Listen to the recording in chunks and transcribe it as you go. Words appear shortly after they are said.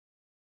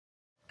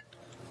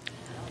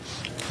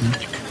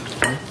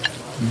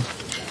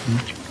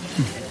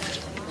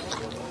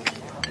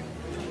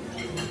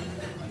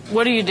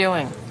What are you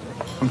doing?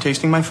 I'm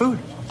tasting my food.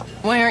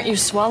 Why aren't you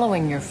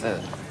swallowing your food?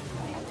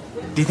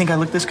 Do you think I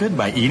look this good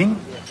by eating?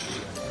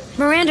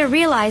 Miranda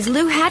realized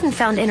Lou hadn't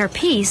found inner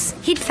peace.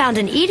 He'd found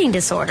an eating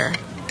disorder.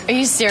 Are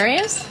you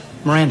serious?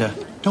 Miranda,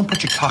 don't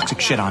put your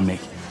toxic shit on me.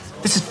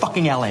 This is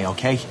fucking LA,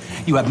 okay?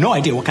 You have no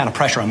idea what kind of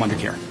pressure I'm under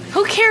here.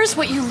 Who cares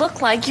what you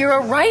look like? You're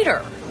a writer.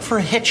 For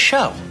a hit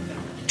show.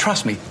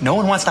 Trust me, no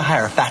one wants to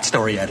hire a fat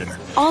story editor.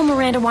 All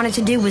Miranda wanted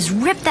to do was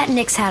rip that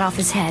Knicks hat off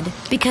his head,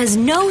 because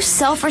no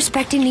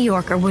self-respecting New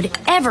Yorker would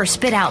ever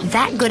spit out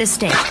that good a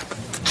steak.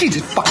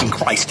 Jesus fucking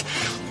Christ.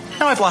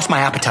 Now I've lost my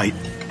appetite.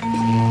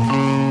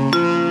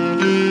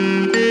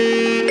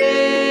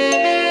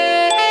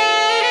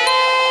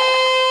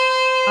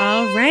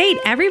 All right,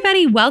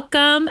 everybody,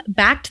 welcome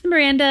back to the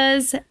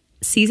Mirandas,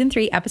 Season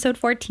 3, Episode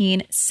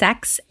 14,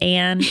 Sex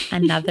and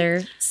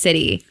Another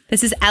City.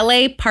 This is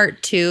LA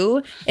Part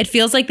 2. It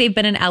feels like they've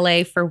been in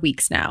LA for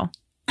weeks now.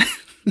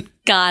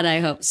 God, I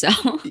hope so.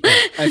 Yeah,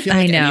 I feel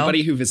like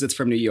anybody who visits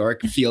from New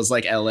York feels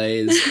like LA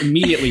is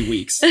immediately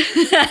weeks.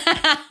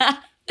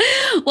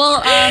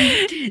 Well,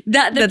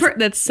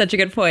 that's such a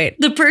good point.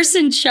 The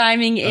person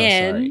chiming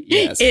in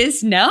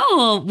is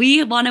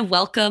we want to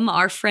welcome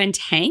our friend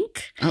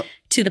Hank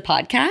to the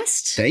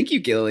podcast. Thank you,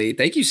 Gilly.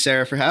 Thank you,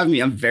 Sarah, for having me.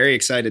 I'm very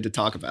excited to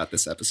talk about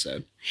this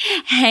episode.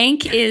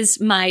 Hank is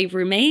my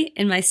roommate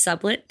in my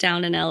sublet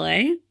down in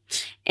LA.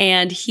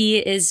 And he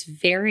is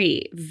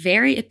very,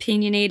 very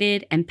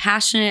opinionated and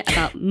passionate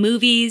about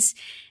movies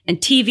and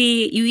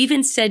TV. You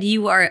even said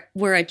you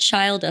were a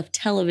child of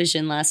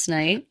television last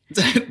night.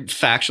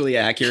 Factually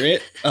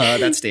accurate,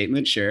 that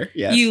statement, sure.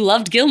 Yes. You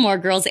loved Gilmore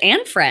Girls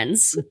and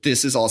Friends.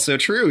 This is also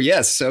true.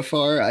 Yes. So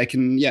far,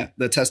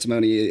 the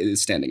testimony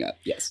is standing up.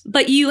 Yes.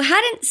 But you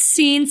hadn't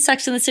seen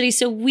Sex and the City.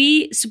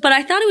 But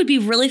I thought it would be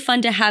really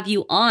fun to have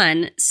you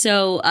on.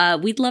 So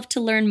we'd love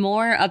to learn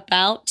more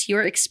about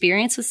your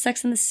experience with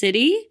Sex and the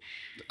City.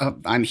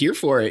 I'm here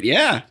for it.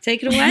 Yeah.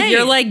 Take it away.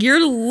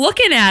 You're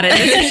looking at it.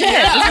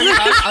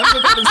 I'm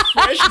about as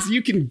fresh as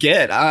you can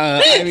get.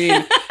 I'm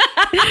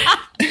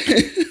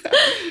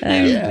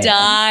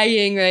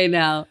dying right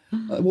now.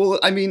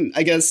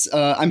 I guess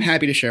I'm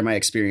happy to share my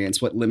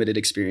experience, what limited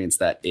experience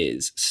that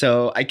is.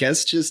 So I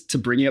guess just to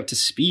bring you up to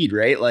speed,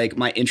 right? Like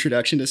my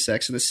introduction to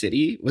Sex and the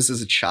City was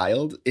as a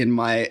child in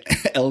my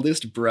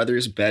eldest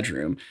brother's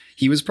bedroom.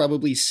 He was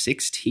probably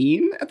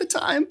 16 at the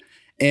time.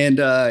 And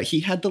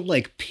he had the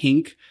like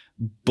pink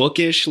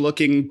bookish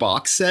looking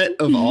box set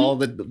of all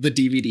the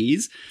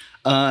DVDs.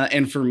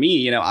 And for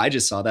me, I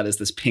just saw that as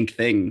this pink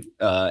thing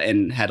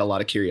and had a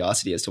lot of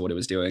curiosity as to what it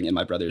was doing in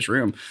my brother's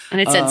room.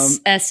 And it said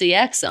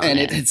SEX on it. And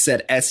it had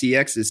said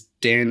SEX is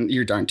Dan,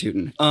 you're darn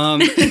tootin'.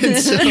 It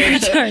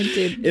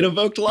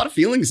evoked a lot of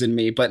feelings in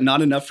me, but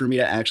not enough for me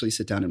to actually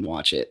sit down and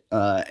watch it.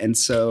 And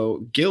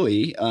so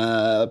Gilly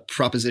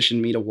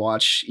propositioned me to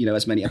watch,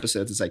 as many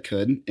episodes as I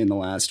could in the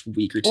last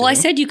week or two. Well, I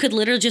said you could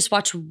literally just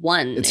watch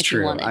one it's if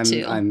true. you wanted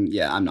to.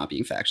 I'm not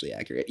being factually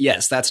accurate.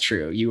 Yes, that's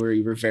true. You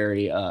were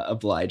very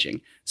obliging.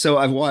 So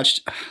I've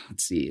watched,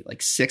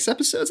 like 6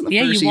 episodes in the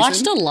first season. Yeah, you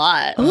watched a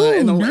lot.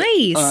 Oh,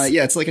 nice.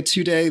 It's like a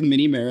 2-day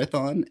mini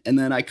marathon. And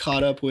then I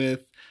caught up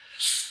with,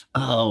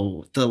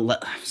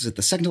 was it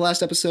the second to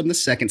last episode in the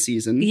second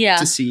season? Yeah.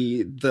 To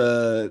see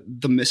the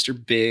Mr.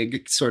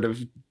 Big sort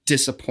of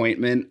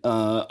disappointment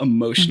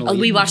emotionally.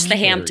 We watched the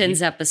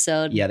Hamptons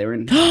episode. Yeah, they were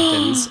in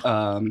Hamptons.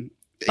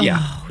 Yeah.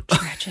 Oh,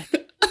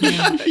 tragic.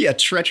 Yeah,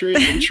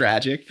 treacherous and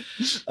tragic.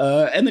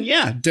 And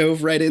then,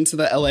 dove right into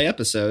the LA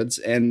episodes.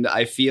 And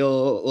I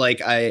feel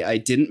like I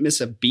didn't miss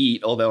a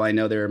beat, although I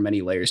know there are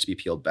many layers to be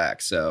peeled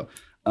back. So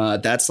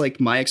that's like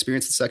my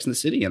experience with Sex and the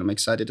City. And I'm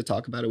excited to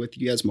talk about it with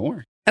you guys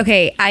more.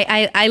 Okay,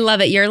 I love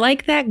it. You're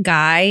like that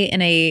guy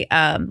in a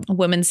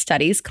women's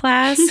studies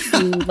class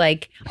who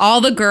like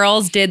all the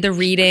girls did the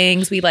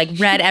readings. We like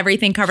read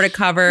everything cover to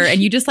cover, and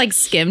you just like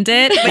skimmed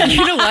it. But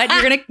you know what?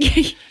 You're gonna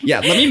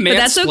let me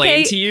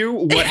mansplain to you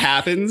what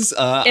happens.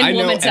 I know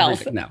Women's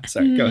Health. everything. No,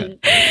 sorry, go ahead.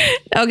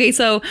 Okay,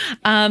 so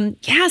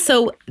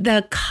so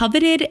the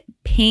coveted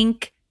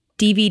pink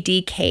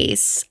DVD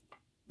case.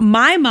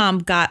 My mom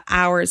got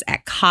ours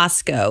at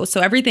Costco.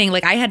 So everything,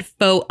 like I had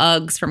faux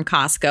Uggs from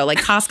Costco. Like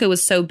Costco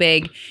was so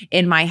big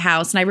in my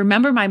house. And I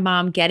remember my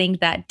mom getting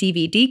that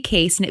DVD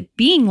case and it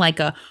being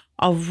like a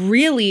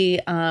really,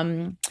 it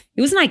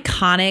was an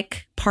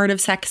iconic part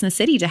of Sex and the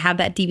City to have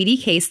that DVD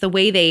case. The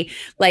way they,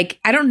 like,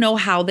 I don't know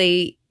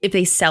if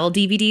they sell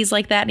DVDs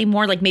like that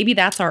anymore. Like maybe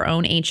that's our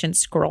own Ancient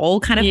Scroll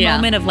kind of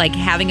moment of like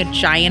having a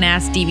giant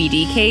ass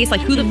DVD case.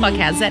 Like who the fuck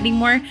has that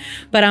anymore?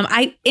 But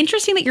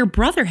interesting that your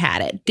brother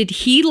had it. Did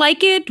he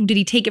like it? Did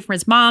he take it from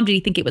his mom? Did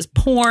he think it was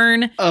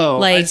porn?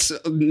 Oh,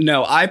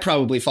 no, I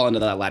probably fall into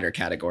that latter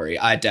category.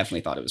 I definitely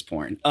thought it was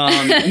porn.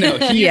 No,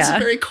 he is a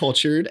very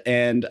cultured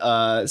and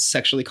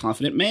sexually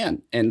confident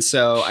man. And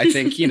so I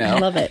think, I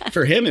love it.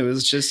 For him, it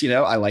was just,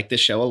 I like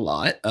this show a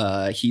lot.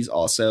 He's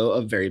also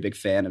a very big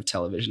fan of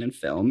television and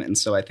film. And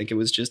so I think it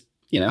was just,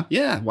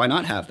 why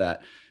not have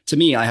that? To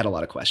me, I had a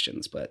lot of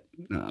questions, but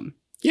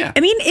Yeah.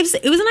 I mean,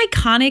 it was an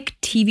iconic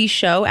TV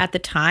show at the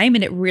time,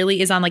 and it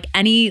really is on like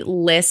any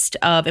list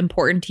of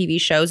important TV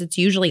shows. It's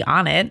usually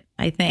on it,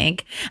 I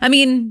think. I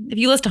mean, if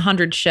you list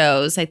 100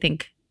 shows, I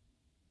think,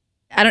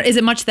 is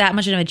it that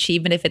much of an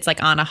achievement if it's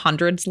like on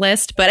 100's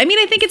list? But I mean,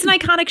 I think it's an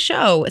iconic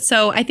show.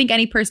 So I think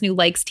any person who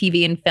likes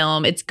TV and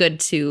film, it's good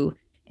to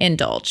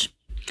indulge.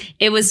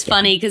 It was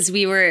funny because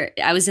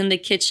I was in the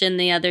kitchen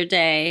the other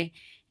day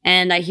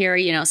and I hear,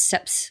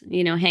 steps,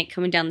 Hank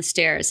coming down the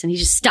stairs, and he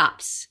just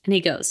stops and he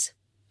goes,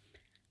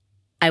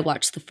 I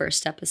watched the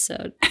first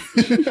episode.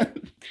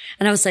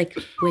 And I was like,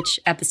 which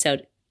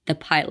episode? The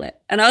pilot.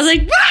 And I was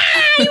like,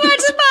 you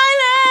watched the pilot.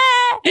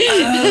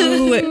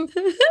 Oh,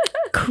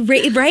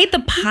 right?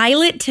 The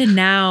pilot to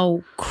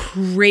now,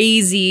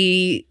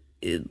 crazy,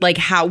 like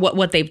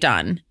what they've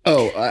done.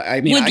 Oh, I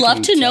mean, would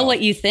love to know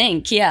what you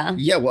think. Yeah.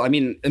 Yeah. Well, I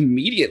mean,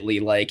 immediately,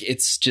 like,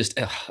 it's just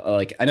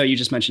like, I know you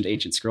just mentioned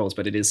Ancient Scrolls,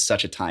 but it is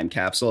such a time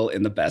capsule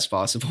in the best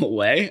possible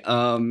way.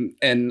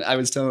 And I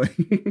was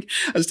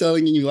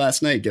telling you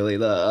last night, Gilly,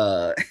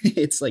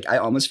 it's like, I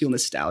almost feel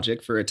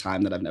nostalgic for a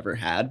time that I've never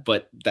had,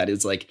 but that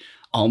is like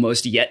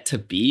almost yet to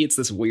be. It's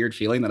this weird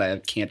feeling that I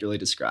can't really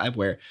describe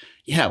where,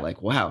 yeah,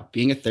 like, wow,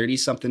 being a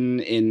 30-something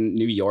in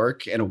New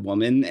York and a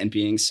woman and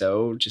being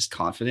so just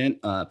confident,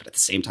 but at the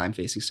same time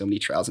facing so many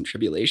trials and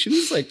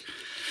tribulations, like,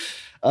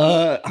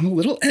 I'm a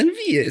little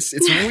envious.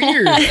 It's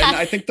weird. And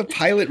I think the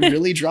pilot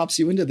really drops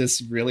you into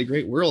this really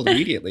great world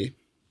immediately.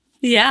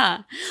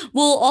 Yeah.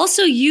 Well,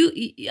 also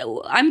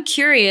I'm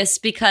curious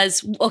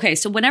because, okay,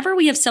 so whenever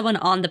we have someone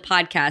on the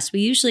podcast, we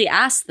usually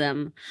ask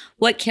them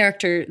what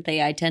character they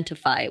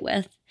identify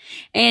with.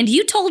 And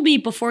you told me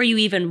before you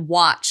even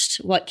watched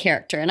what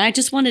character, and I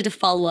just wanted to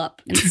follow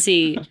up and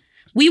see.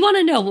 We want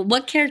to know,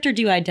 what character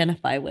do you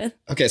identify with?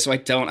 Okay, so I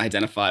don't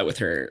identify with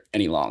her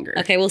any longer.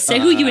 Okay, well, say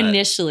who you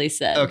initially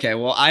said. Okay,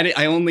 well,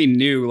 I only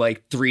knew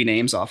like 3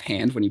 names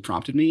offhand when you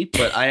prompted me,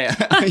 but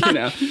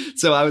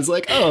so I was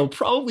like, oh,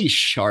 probably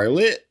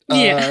Charlotte.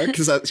 Yeah,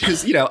 because I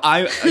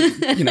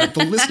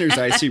the listeners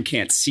I assume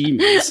can't see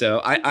me, so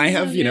I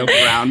have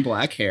brown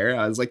black hair.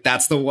 I was like,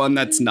 that's the one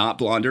that's not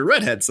blonde or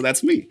redhead, so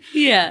that's me.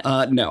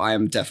 Yeah. No, I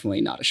am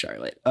definitely not a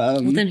Charlotte.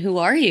 Well, then who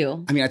are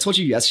you? I mean, I told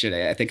you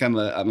yesterday. I think I'm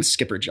a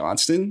Skipper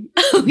Johnston.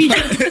 Oh,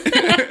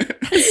 yeah.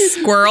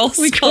 Squirrel.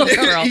 We call him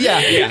Squirrel.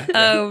 Yeah.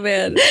 Oh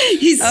man,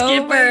 he's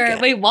Skipper.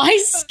 Wait, why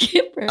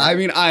Skipper? I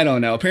mean, I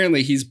don't know.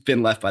 Apparently, he's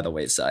been left by the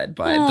wayside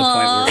by the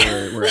point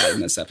where we're at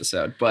in this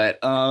episode. But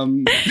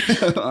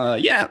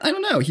yeah, I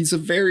don't know. He's a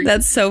very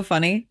that's so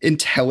funny,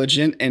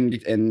 intelligent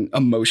and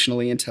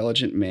emotionally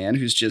intelligent man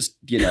who's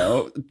just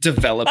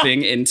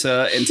developing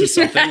into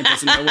something and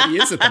doesn't know what he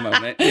is at the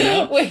moment.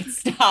 Wait,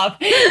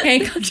 stop,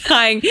 Hank, I'm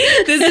dying.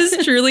 This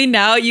is truly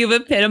now you've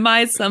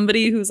epitomized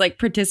somebody who's like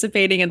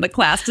participating in the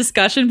class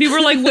discussion. People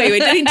are like, wait,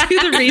 did he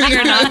do the reading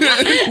or not?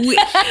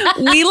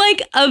 We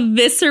like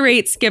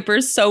eviscerate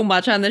Skipper so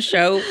much on the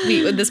show.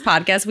 With this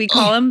podcast, we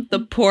call him the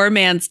poor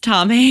man's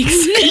Tom Hanks.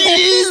 He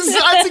is.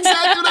 That's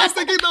exactly what I was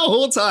thinking the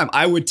whole time.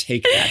 I would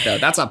take that though.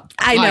 That's a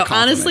I know. compliment.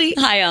 Honestly,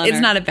 high honor. It's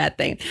not a bad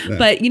thing. Yeah.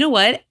 But you know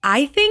what?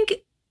 I think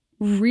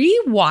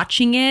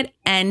rewatching it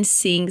and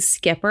seeing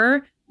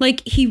Skipper,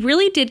 like, he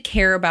really did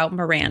care about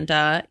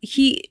Miranda.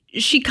 She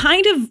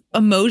kind of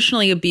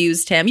emotionally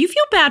abused him. You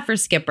feel bad for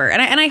Skipper,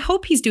 and I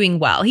hope he's doing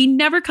well. He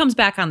never comes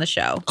back on the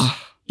show.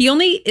 He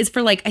only is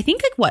for like, I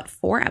think like what,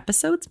 4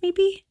 episodes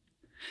maybe?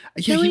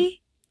 Yeah,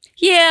 really?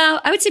 Yeah,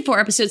 I would say 4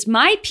 episodes.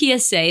 My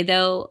PSA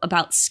though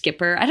about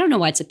Skipper, I don't know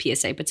why it's a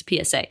PSA, but it's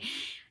a PSA,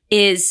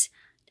 is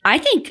I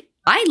think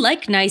I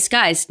like nice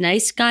guys.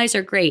 Nice guys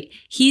are great.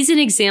 He's an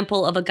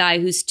example of a guy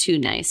who's too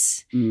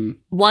nice.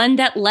 One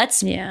that lets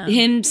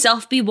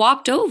himself be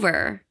walked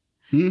over,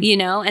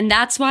 and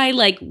that's why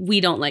like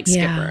we don't like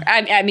Skipper.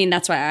 I mean,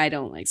 that's why I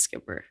don't like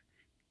Skipper,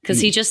 because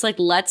he just like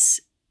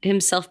lets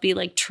himself be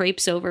like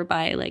traipsed over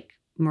by like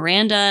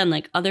Miranda and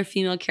like other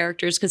female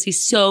characters because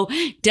he's so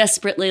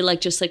desperately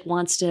like just like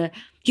wants to.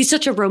 He's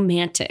such a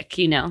romantic,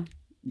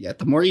 Yeah,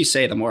 the more you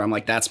say, the more I'm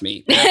like, that's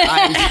me.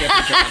 I'm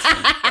Skipper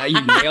Johnston.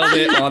 You nailed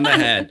it on the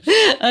head.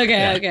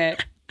 Okay.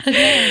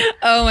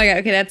 Oh my God.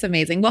 Okay, that's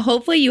amazing. Well,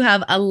 hopefully you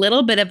have a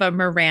little bit of a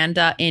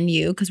Miranda in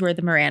you because we're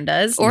the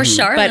Mirandas. Or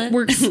Charlotte.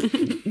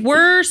 But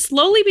we're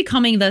slowly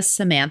becoming the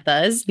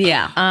Samanthas.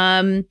 Yeah.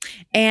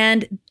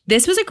 And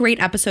this was a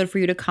great episode for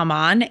you to come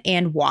on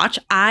and watch.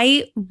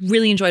 I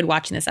really enjoyed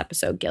watching this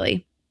episode,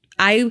 Gilly.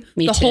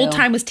 The whole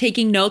time was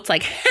taking notes,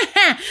 like,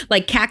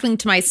 like cackling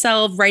to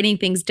myself, writing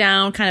things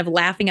down, kind of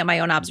laughing at my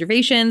own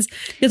observations,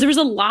 because there was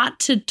a lot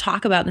to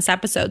talk about in this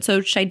episode.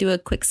 So should I do a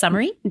quick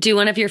summary? Do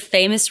one of your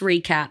famous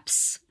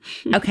recaps.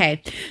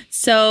 Okay.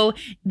 So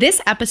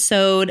this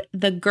episode,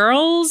 the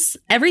girls,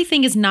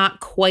 everything is not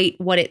quite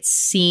what it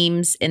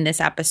seems in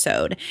this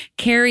episode.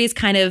 Carrie is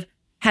kind of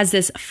has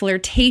this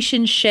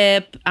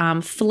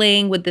flirtationship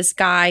fling with this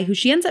guy who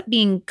she ends up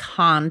being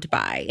conned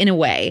by in a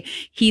way.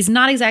 He's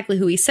not exactly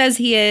who he says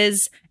he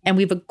is. And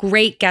we have a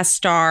great guest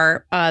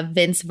star,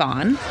 Vince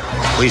Vaughn.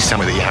 Please tell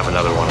me that you have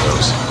another one of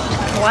those.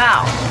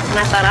 Wow. And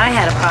I thought I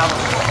had a problem.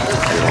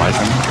 Your wife?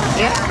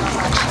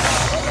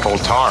 Yeah. Coal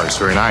tar. It's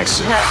very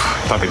nice. I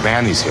thought they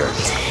banned these here.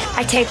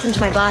 I taped them to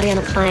my body on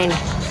a plane.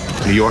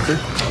 New Yorker?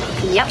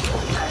 Yep.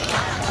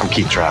 I'm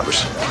Keith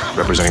Travers,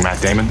 representing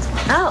Matt Damon.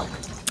 Oh.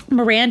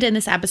 Miranda in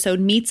this episode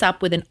meets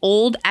up with an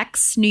old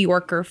ex-New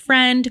Yorker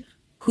friend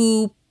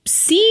who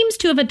seems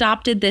to have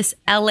adopted this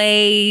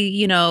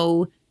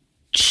LA,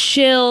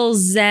 chill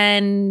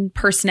zen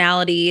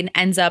personality, and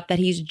ends up that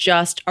he's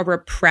just a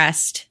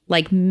repressed,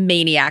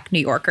 maniac New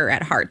Yorker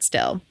at heart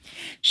still.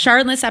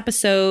 Charlotte in this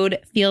episode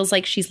feels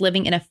like she's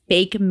living in a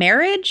fake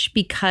marriage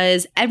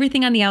because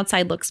everything on the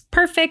outside looks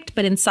perfect,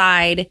 but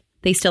inside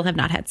they still have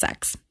not had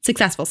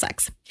successful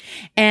sex.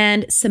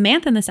 And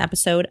Samantha in this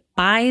episode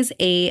buys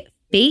a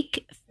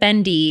fake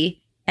Fendi,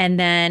 and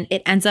then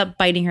it ends up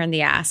biting her in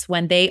the ass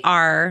when they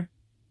are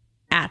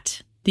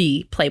at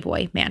the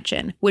Playboy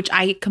Mansion, which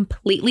I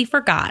completely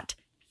forgot.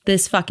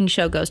 This fucking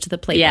show goes to the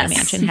Playboy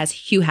Mansion, has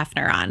Hugh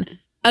Hefner on.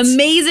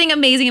 Amazing,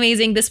 amazing,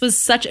 amazing. This was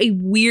such a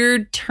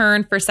weird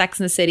turn for Sex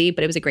and the City,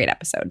 but it was a great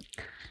episode.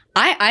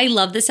 I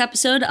love this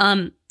episode.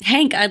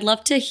 Hank, I'd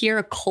love to hear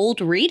a cold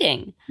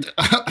reading.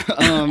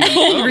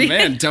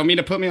 Man, don't mean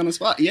to put me on the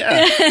spot.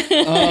 Yeah.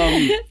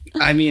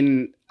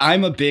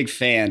 I'm a big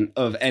fan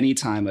of any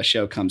time a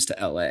show comes to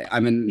LA.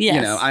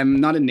 I'm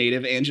not a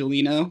native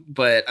Angelino,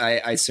 but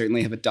I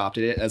certainly have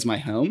adopted it as my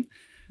home.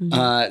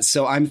 Mm-hmm.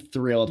 So I'm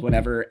thrilled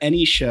whenever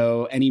any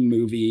show, any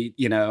movie,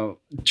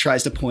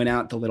 tries to point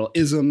out the little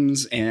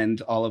isms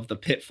and all of the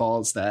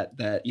pitfalls that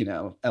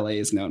LA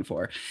is known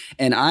for.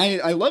 And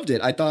I loved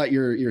it. I thought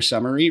your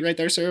summary right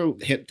there, sir,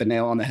 hit the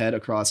nail on the head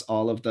across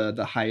all of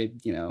the high,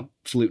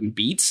 falutin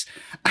beats.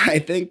 I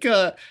think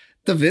the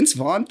Vince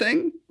Vaughn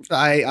thing,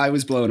 I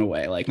was blown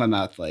away. My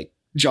mouth,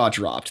 jaw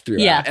dropped throughout.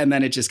 Yeah. And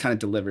then it just kind of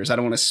delivers. I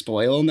don't want to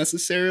spoil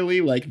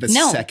necessarily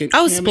second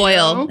cameo.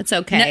 Spoil. It's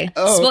okay.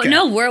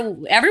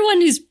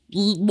 Everyone who's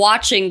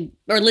watching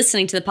or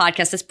listening to the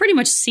podcast has pretty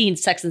much seen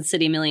Sex and the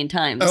City a million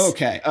times.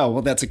 Okay. Oh,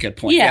 well, that's a good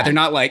point. Yeah, they're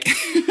not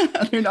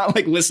they're not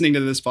listening to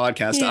this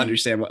podcast to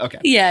understand what. Okay.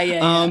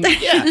 Yeah.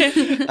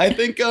 I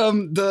think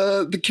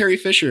the Carrie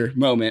Fisher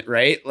moment,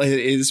 right,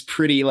 is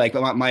pretty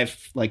my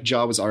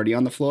jaw was already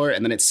on the floor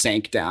and then it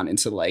sank down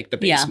into the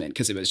basement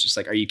because it was just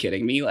are you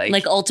kidding me?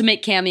 Like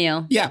ultimate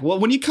cameo. Yeah. Well,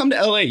 when you come to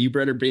LA, you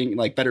better bring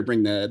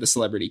the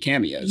celebrity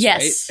cameos.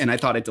 Yes. Right? And I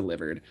thought it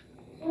delivered.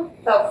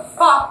 What the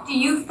fuck do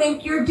you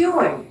think you're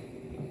doing?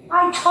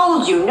 I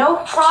told you,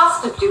 no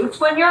prostitutes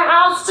when you're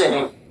house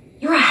sitting.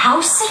 You're a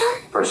house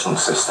sitter? Personal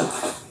assistant.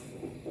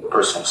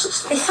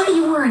 I thought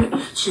you were an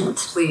agent.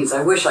 Please,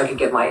 I wish I could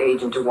get my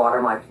agent to water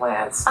my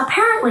plants.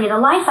 Apparently, the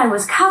life I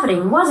was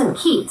coveting wasn't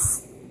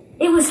Keith's.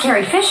 It was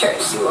Carrie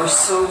Fisher's. You are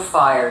so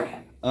fired.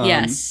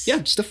 Yes. Yeah,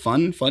 just a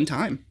fun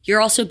time.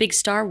 You're also a big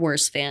Star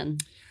Wars fan.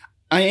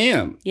 I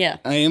am. Yeah.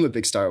 I am a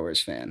big Star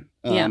Wars fan.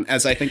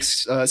 As I think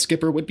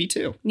Skipper would be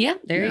too. Yeah,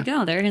 there you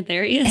go.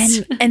 There he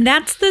is. And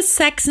that's the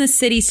Sex and the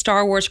City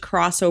Star Wars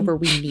crossover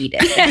we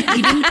needed.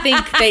 We didn't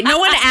think no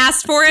one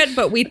asked for it,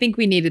 but we think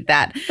we needed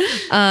that.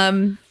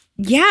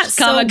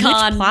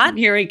 Comic-Con, plot?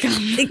 Here we come.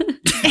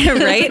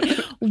 Right?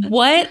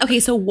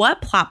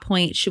 What plot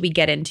point should we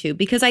get into?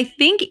 Because I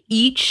think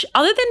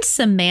other than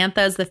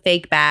Samantha's, the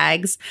fake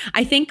bags,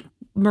 I think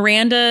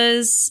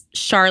Miranda's,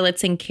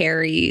 Charlotte's, and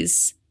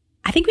Carrie's,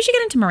 I think we should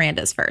get into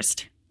Miranda's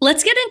first.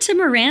 Let's get into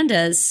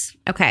Miranda's.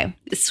 Okay.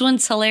 This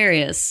one's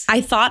hilarious.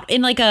 I thought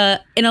in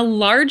a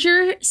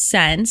larger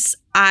sense,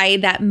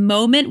 that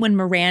moment when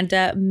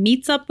Miranda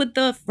meets up with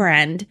the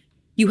friend,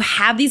 you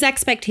have these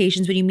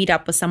expectations when you meet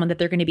up with someone that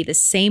they're going to be the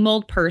same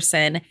old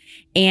person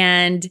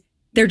and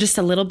they're just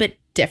a little bit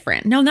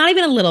different. No, not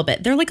even a little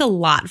bit. They're a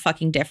lot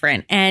fucking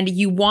different. And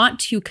you want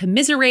to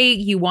commiserate,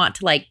 you want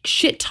to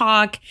shit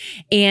talk.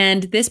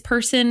 And this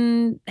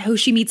person who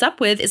she meets up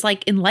with is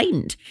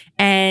enlightened.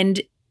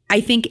 And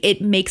I think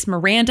it makes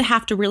Miranda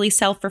have to really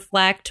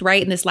self-reflect,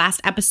 right? In this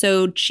last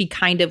episode, she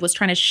kind of was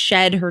trying to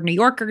shed her New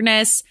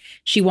Yorkerness.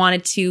 She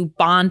wanted to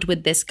bond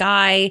with this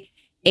guy.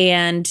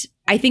 And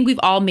I think we've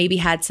all maybe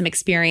had some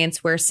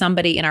experience where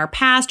somebody in our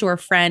past or a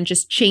friend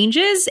just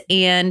changes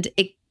and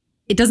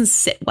it doesn't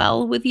sit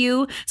well with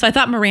you. So I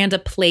thought Miranda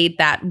played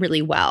that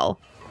really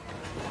well.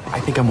 I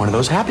think I'm one of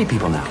those happy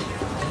people now.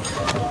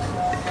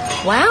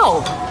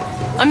 Wow.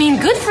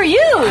 Good for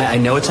you. I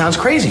know it sounds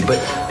crazy, but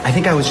I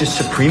think I was just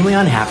supremely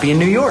unhappy in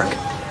New York.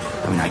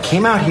 I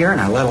came out here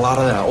and I let a lot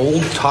of that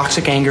old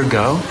toxic anger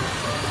go.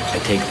 I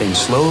take things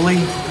slowly,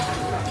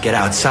 get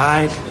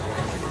outside.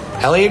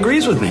 Ellie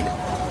agrees with me.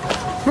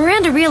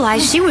 Miranda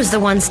realized she was the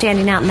one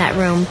standing out in that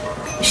room.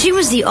 She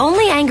was the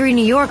only angry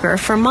New Yorker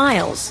for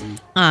miles.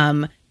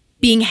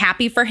 Being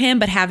happy for him,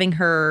 but having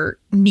her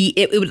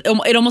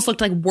it almost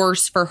looked like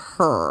worse for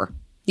her.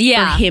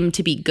 Yeah. For him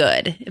to be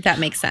good, if that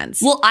makes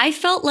sense. Well, I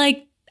felt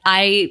like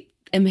I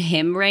am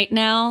him right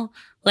now.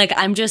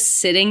 I'm just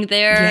sitting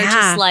there,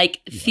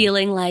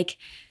 feeling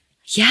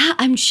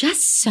I'm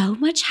just so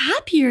much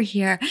happier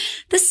here.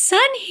 The sun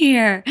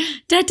here.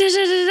 Da, da,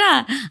 da, da,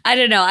 da. I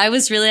don't know. I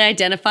was really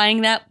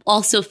identifying that.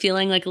 Also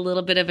feeling like a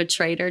little bit of a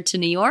traitor to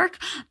New York.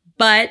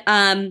 But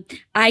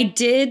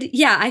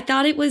I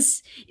thought it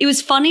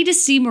was funny to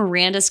see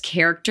Miranda's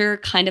character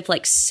kind of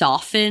like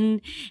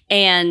soften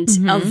and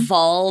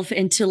evolve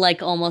into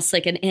like almost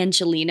like an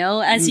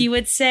Angelino, as you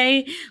would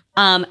say.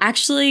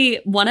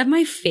 Actually, one of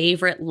my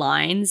favorite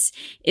lines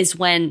is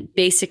when,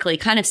 basically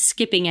kind of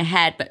skipping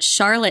ahead, but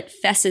Charlotte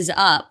fesses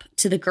up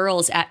to the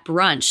girls at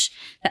brunch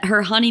that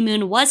her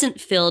honeymoon wasn't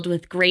filled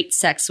with great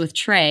sex with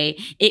Trey.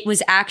 It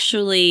was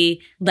actually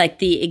like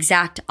the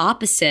exact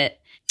opposite.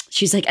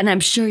 She's like, and I'm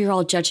sure you're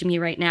all judging me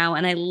right now.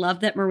 And I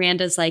love that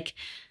Miranda's like,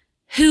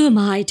 who am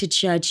I to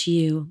judge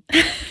you?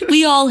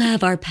 We all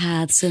have our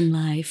paths in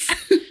life.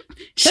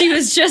 She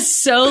was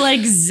just so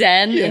like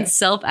zen and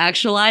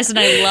self-actualized. And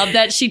I love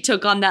that she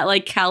took on that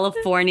like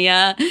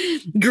California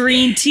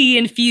green tea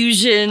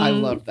infusion. I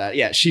love that.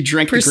 Yeah, she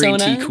drank the green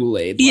tea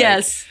Kool-Aid. Like,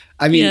 yes.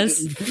 I mean,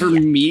 for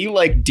me,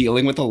 like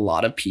dealing with a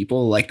lot of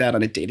people like that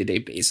on a day-to-day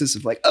basis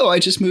of like, oh, I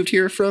just moved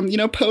here from,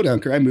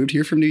 Podunk, or I moved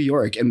here from New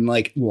York, and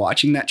like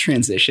watching that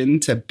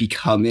transition to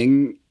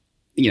becoming,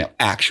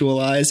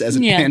 actualized as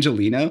an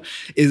Angelino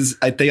is,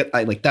 I think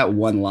I like that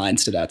one line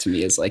stood out to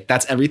me is like,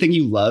 that's everything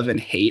you love and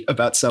hate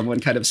about someone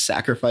kind of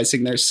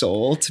sacrificing their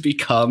soul to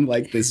become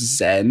like this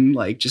zen,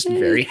 like just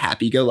very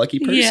happy-go-lucky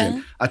person.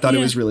 Yeah. I thought it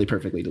was really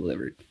perfectly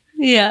delivered.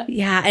 Yeah.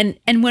 Yeah.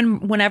 And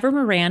whenever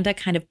Miranda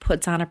kind of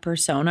puts on a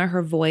persona,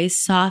 her voice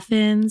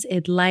softens,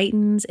 it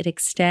lightens, it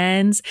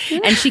extends.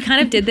 And she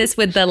kind of did this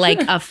with the like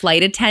a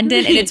flight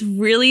attendant. And it's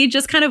really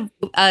just kind of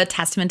a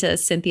testament to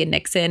Cynthia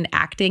Nixon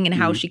acting and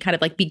how she kind of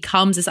like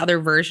becomes this other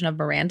version of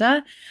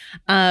Miranda.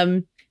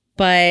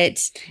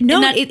 But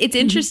no, it's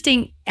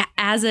interesting.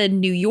 As a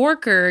New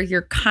Yorker,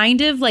 you're kind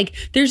of like,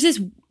 there's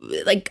this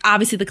like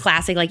obviously the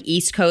classic like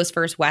East Coast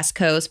versus West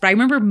Coast. But I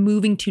remember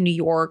moving to New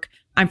York.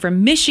 I'm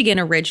from Michigan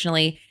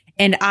originally,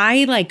 and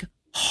I like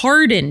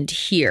hardened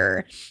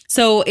here.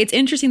 So it's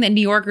interesting that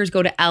New Yorkers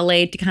go to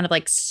LA to kind of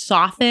like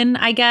soften,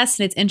 I guess.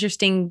 And it's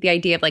interesting the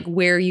idea of like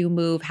where you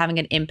move having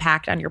an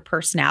impact on your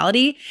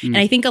personality. And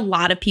I think a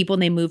lot of people when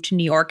they move to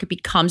New York, it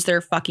becomes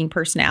their fucking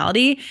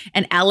personality.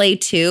 And LA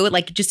too,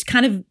 like just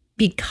kind of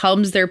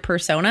becomes their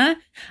persona.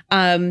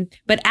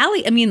 But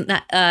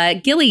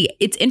Gilly,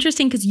 it's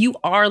interesting because you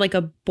are like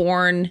a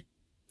born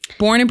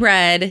and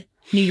bred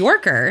New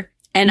Yorker.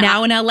 And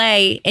now in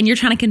LA, and you're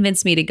trying to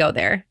convince me to go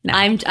there. No.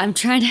 I'm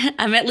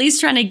at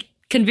least trying to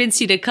convince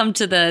you to come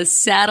to the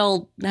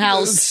Saddle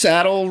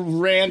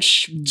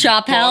Ranch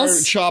Chop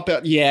House.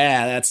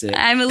 Yeah, that's it.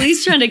 I'm at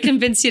least trying to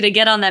convince you to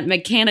get on that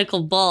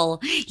mechanical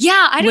bull.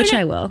 Yeah,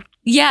 I will.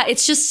 Yeah,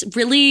 it's just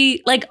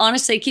really like,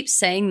 honestly, I keep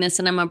saying this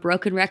and I'm a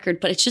broken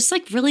record, but it's just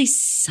like really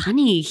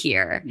sunny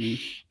here.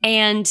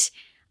 And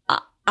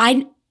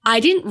I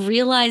didn't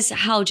realize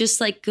how just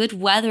like good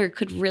weather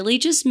could really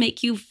just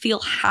make you feel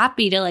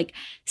happy to like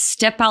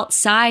step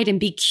outside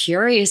and be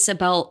curious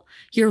about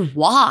your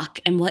walk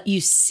and what you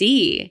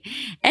see.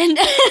 And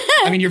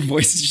I mean, your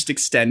voice is just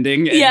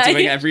extending and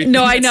doing everything.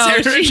 No, I know.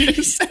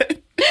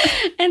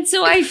 And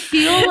so I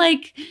feel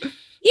like,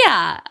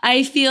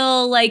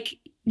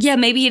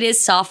 maybe it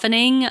is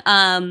softening.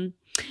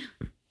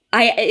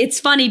 It's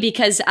funny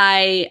because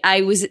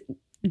I was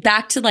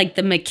back to like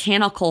the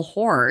mechanical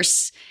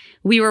horse.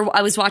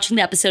 I was watching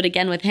the episode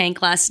again with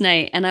Hank last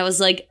night, and I was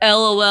like,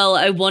 LOL,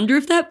 I wonder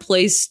if that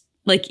place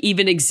like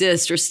even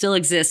exists or still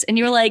exists. And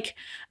you're like,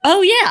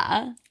 oh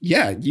yeah.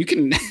 Yeah, you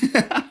can.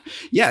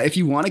 Yeah, if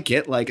you want to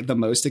get like the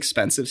most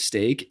expensive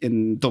steak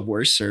in the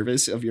worst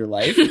service of your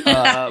life,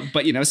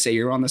 but say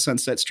you're on the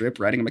Sunset Strip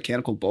riding a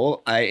mechanical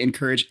bull, I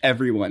encourage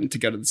everyone to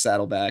go to the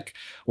Saddleback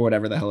or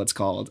whatever the hell it's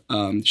called.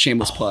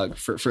 Shameless plug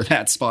for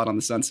that spot on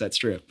the Sunset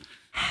Strip.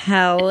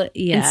 Hell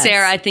yes. And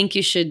Sarah, I think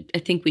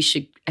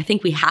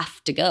we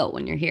have to go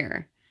when you're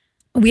here.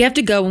 We have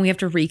to go and we have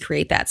to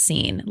recreate that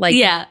scene. Like,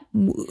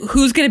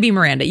 who's going to be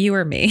Miranda, you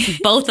or me?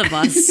 Both of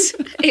us.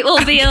 It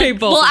will be.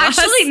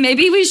 Actually,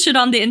 maybe we should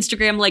on the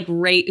Instagram like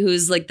rate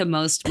who's like the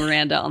most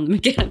Miranda on the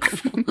mechanical.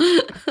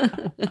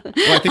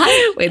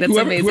 Wait, that's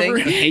amazing. Whoever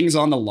hangs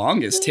on the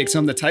longest takes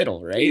home the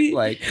title, right?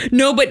 Like,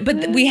 no, but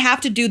we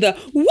have to do the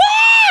woo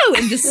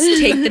and just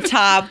take the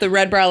top, the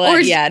red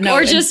bralette,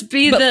 or just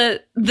be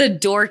the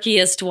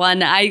dorkiest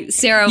one.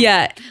 Sarah,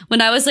 when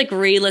I was like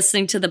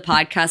re-listening to the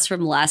podcast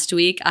from last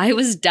week, I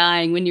was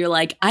dying when you're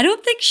like, I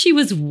don't think she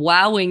was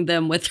wowing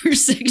them with her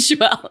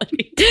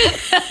sexuality.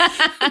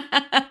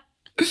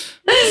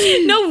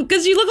 No,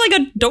 because you look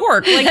like a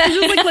dork. Like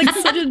you just look like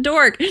such a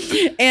dork.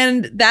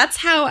 And that's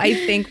how I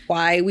think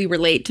why we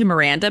relate to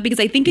Miranda, because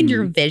I think in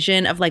your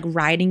vision of like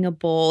riding a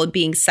bull and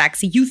being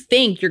sexy, you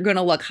think you're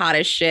gonna look hot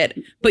as shit,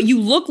 but you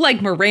look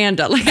like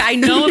Miranda. Like I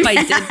know if I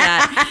did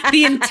that,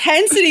 the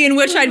intensity in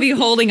which I'd be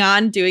holding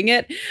on doing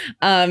it.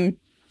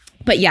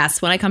 But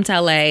yes, when I come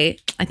to LA,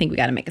 I think we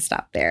got to make a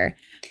stop there.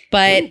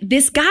 But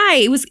this guy,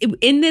 it was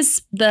in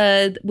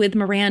with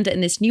Miranda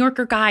and this New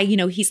Yorker guy,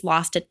 he's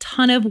lost a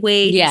ton of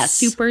weight. Yes.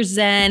 He's super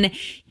zen.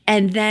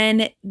 And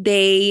then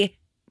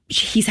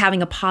he's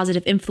having a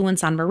positive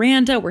influence on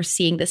Miranda. We're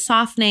seeing the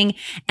softening.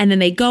 And then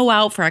they go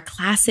out for a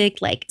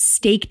classic like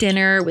steak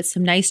dinner with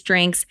some nice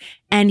drinks.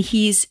 And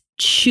he's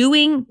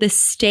chewing the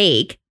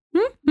steak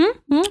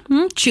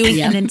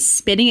chewing and then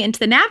spitting it into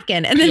the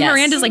napkin. And then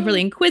Miranda's like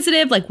really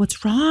inquisitive, like,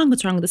 what's wrong?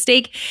 What's wrong with the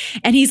steak?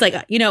 And he's like,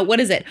 what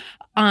is it?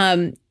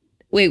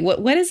 Wait,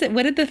 what is it?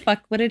 What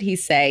did he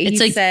say? It's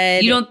he like,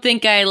 said, you don't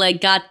think I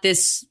like got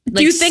this? Like,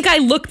 do you think I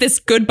look this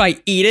good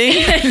by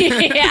eating?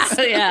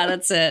 yeah,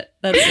 that's it.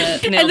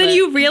 Nailed and then it.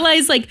 you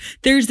realize like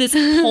there's this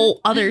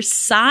whole other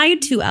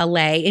side to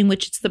LA in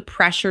which it's the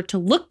pressure to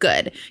look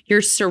good.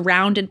 You're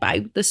surrounded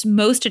by this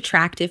most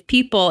attractive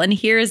people. And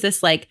here is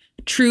this like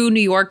true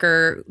New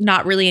Yorker,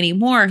 not really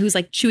anymore, who's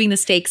like chewing the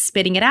steak,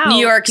 spitting it out. New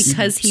York's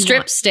because he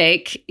strip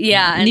steak.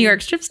 Yeah. New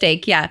York strip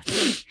steak. Yeah.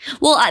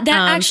 Well, that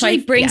actually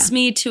brings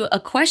me to a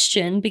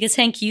question because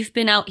Hank, you've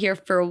been out here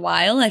for a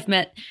while. I've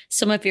met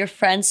some of your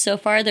friends so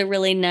far. They're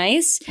really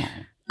nice.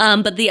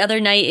 But the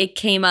other night it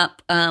came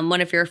up,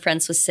 one of your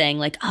friends was saying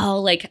like, oh,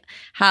 like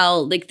how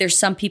like there's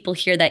some people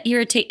here that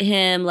irritate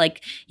him,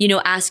 like,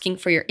 asking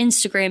for your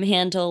Instagram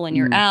handle when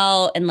you're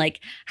out and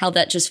like how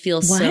that just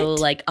feels so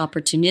like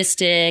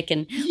opportunistic.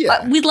 And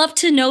we'd love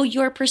to know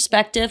your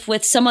perspective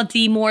with some of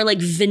the more like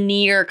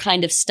veneer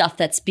kind of stuff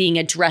that's being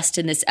addressed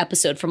in this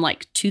episode from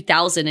like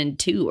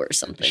 2002 or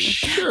something.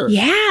 Sure.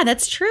 Yeah,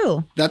 that's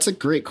true. That's a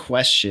great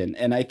question.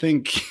 And I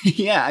think,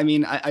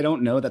 I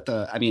don't know that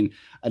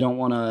I don't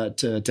want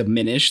to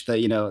diminish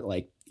the,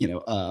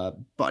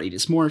 body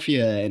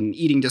dysmorphia and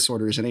eating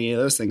disorders and any of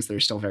those things that are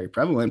still very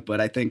prevalent.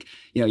 But I think,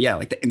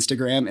 like the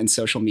Instagram and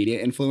social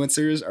media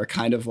influencers are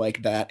kind of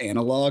like that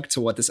analog to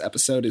what this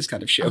episode is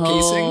kind of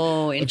showcasing.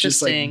 Oh, interesting.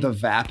 Just like the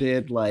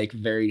vapid, like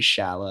very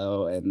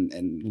shallow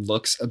and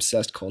looks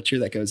obsessed culture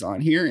that goes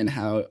on here and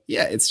how,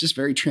 it's just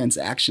very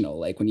transactional.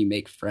 Like when you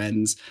make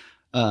friends,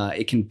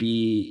 it can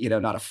be,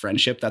 not a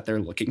friendship that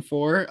they're looking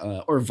for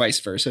or vice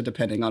versa,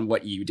 depending on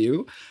what you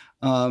do.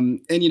 And,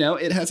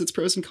 it has its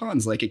pros and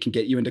cons. Like it can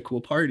get you into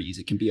cool parties.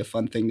 It can be a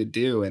fun thing to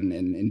do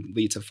and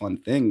lead to fun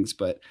things.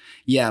 But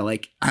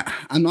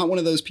I'm not one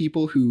of those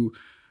people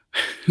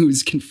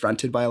who's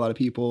confronted by a lot of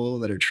people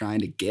that are trying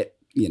to get,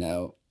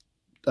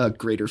 a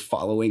greater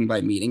following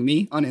by meeting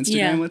me on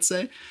Instagram, let's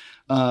say.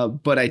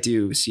 But I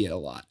do see it a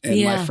lot.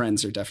 And my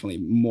friends are definitely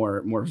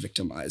more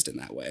victimized in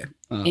that way.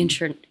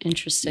 Interesting.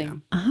 Yeah.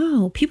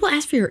 Oh, people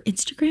ask for your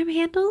Instagram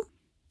handle?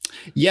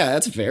 Yeah,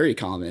 that's very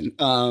common.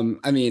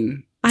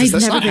 I've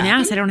never been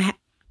asked.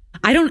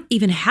 I don't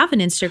even have an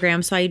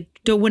Instagram, so I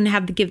wouldn't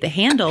have to give the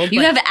handle. You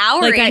have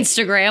our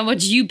Instagram,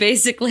 which you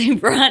basically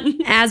run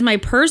as my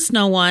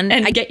personal one,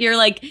 and I get your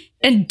like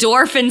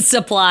endorphin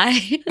supply.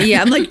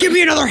 Yeah, I'm like, give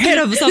me another hit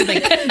of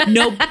something.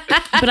 No,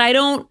 but I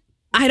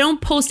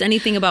don't post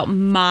anything about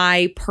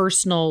my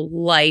personal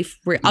life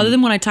other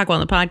than when I talk about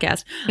on the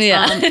podcast.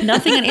 Yeah.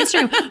 Nothing on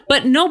Instagram.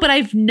 But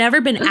I've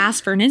never been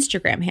asked for an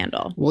Instagram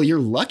handle. Well,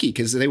 you're lucky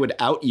because they would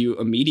out you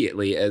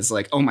immediately as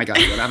like, oh my God,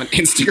 you don't have an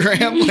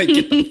Instagram? Like,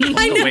 get the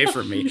fuck away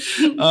from me.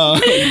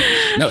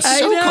 No,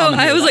 so common.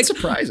 I was like,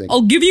 surprising.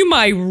 I'll give you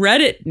my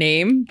Reddit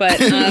name, but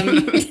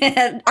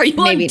are you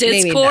on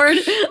Discord?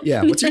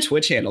 Yeah. What's your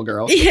Twitch handle,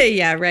 girl?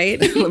 Yeah,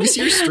 right. Let me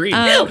see your stream.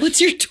 What's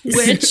your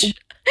Twitch?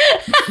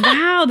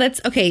 Wow, that's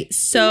okay.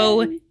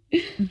 So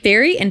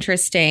very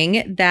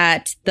interesting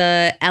that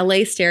the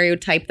LA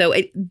stereotype, though,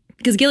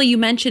 because Gilly, you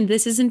mentioned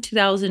this isn't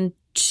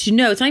 2002.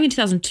 No, it's not even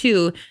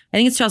 2002. I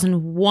think it's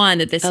 2001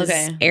 that this is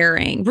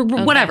airing.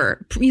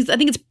 Whatever. I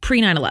think it's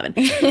pre 9/11.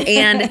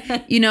 And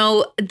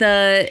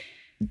the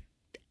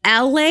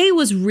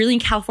LA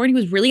California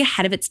was really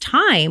ahead of its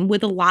time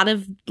with a lot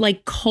of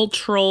like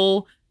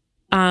cultural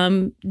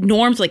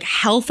norms like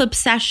health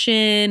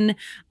obsession,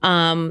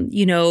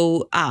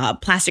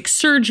 plastic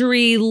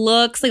surgery,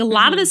 looks, like a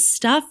lot of this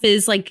stuff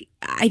is like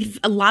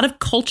a lot of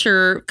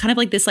culture, kind of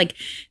like this like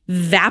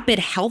vapid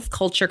health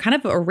culture kind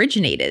of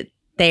originated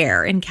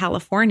there in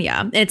California.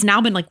 And it's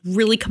now been like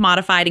really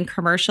commodified and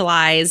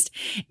commercialized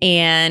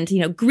and,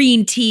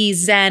 green tea,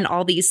 Zen,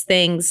 all these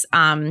things.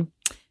 I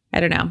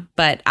don't know,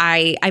 but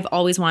I've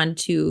always wanted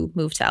to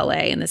move to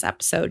LA and this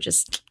episode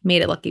just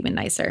made it look even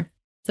nicer.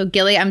 So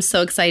Gilly, I'm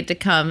so excited to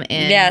come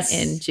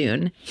in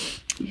June.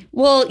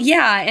 Well,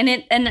 yeah,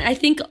 and I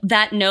think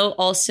that note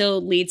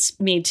also leads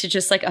me to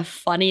just like a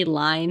funny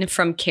line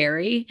from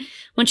Carrie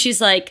when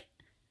she's like,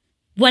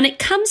 when it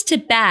comes to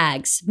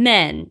bags,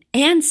 men,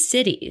 and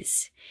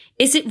cities,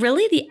 is it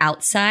really the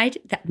outside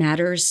that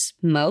matters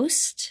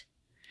most?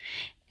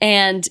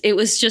 And it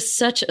was just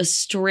such a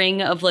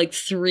string of like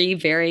three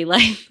very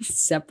like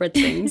separate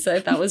things that I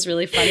thought was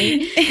really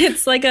funny.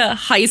 It's like a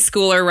high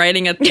schooler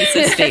writing a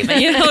thesis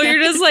statement. You're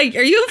just like,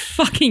 are you a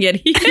fucking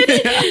idiot?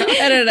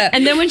 I don't know.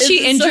 And then when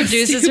she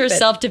introduces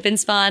herself to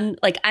Vince Vaughn,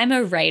 like, I'm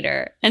a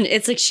writer. And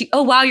it's like,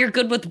 oh, wow, you're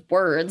good with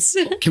words.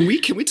 Can we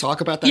talk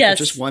about that for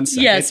just 1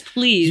 second? Yes,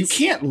 please. You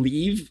can't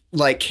leave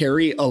like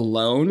Carrie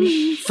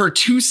alone for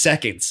 2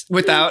 seconds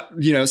without,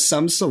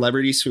 some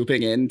celebrity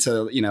swooping in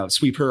to,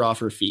 sweep her off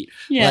her feet.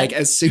 Yeah. Like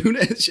as soon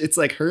as it's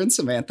like her and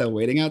Samantha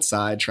waiting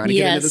outside trying to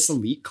get into this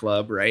elite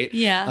club, right?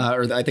 Yeah.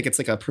 Or I think it's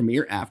like a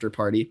premiere after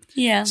party.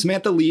 Yeah.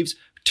 Samantha leaves,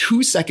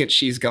 2 seconds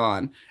she's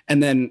gone.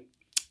 And then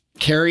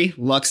Carrie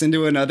lucks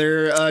into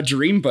another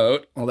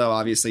dreamboat, although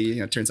obviously,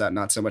 it turns out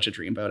not so much a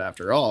dreamboat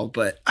after all.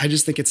 But I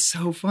just think it's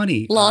so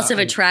funny. Loss of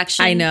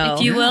attraction, I know.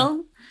 if you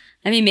will.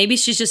 I mean, maybe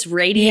she's just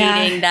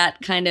radiating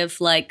that kind of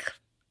like.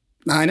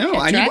 I know.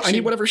 I attraction.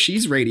 need whatever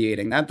she's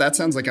radiating. That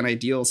sounds like an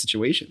ideal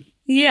situation.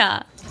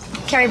 Yeah.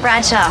 Carrie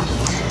Bradshaw.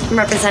 I'm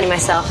representing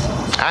myself.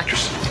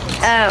 Actress.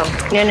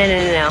 Oh,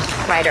 no.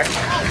 Writer.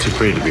 Too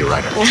pretty to be a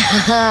writer.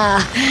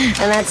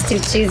 And that's too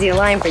cheesy a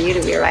line for you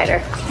to be a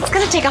writer. It's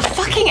gonna take a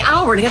fucking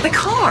hour to get the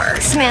car.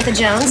 Samantha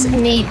Jones,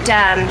 meet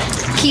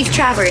Keith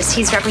Travers.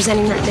 He's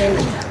representing Matt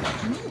Damon.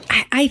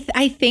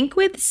 I think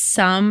with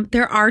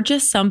there are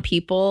just some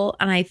people,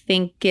 and I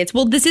think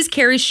this is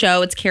Carrie's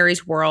show. It's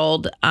Carrie's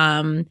world.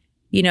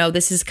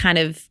 This is kind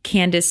of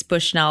Candace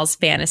Bushnell's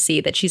fantasy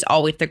that she's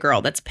always the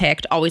girl that's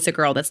picked, always the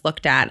girl that's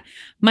looked at.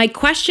 My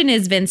question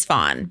is Vince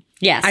Vaughn.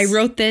 Yes. I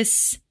wrote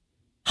this,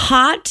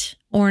 hot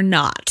or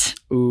not?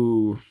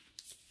 Ooh.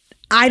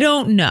 I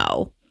don't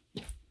know.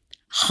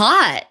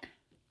 Hot.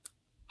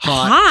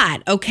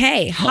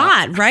 Okay.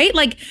 Hot, right?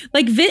 Like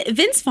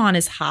Vince Vaughn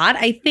is hot.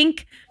 I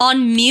think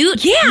On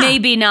mute? Yeah.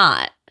 Maybe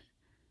not.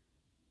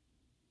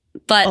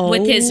 But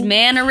with his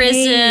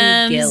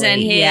mannerisms Gilly,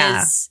 and his,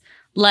 yeah.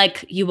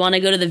 like, you want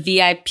to go to the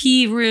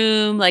VIP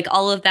room, like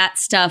all of that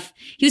stuff.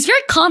 He was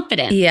very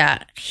confident.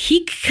 Yeah.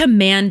 He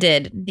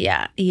commanded.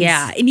 Yeah.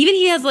 And even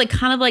he has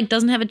kind of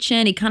doesn't have a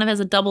chin. He kind of has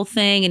a double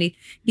thing, and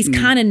he's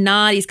kind of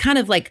not. He's kind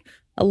of like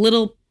a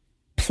little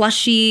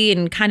plushy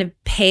and kind of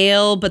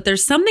pale, but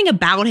there's something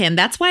about him.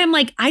 That's why I'm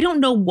like, I don't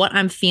know what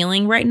I'm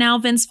feeling right now,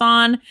 Vince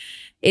Vaughn.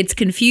 It's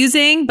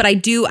confusing, but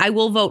I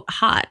will vote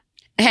hot.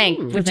 Hank,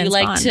 would you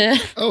like to?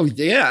 Oh,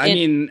 yeah. I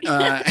mean,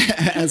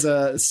 as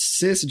a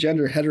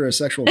cisgender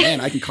heterosexual man,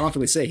 I can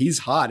confidently say he's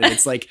hot. And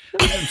it's like,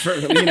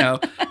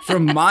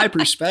 from my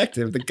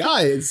perspective, the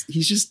guy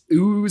he just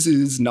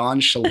oozes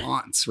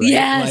nonchalance, right?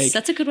 Yes,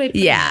 that's a good way to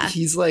put it.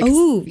 He's like,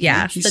 ooh,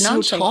 yeah. He's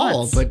so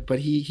tall, but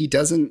he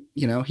doesn't,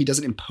 he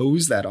doesn't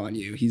impose that on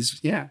you. He's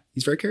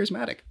very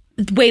charismatic.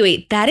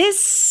 Wait. That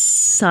is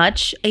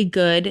such a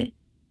good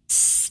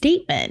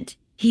statement.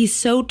 He's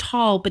so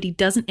tall, but he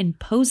doesn't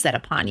impose that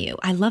upon you.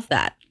 I love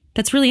that.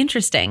 That's really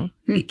interesting.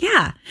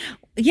 Yeah.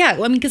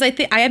 Well, I mean, because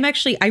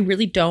I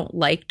really don't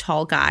like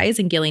tall guys,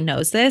 and Gilly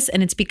knows this,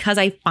 and it's because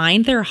I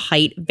find their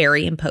height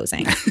very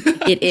imposing.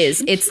 It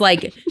is. It's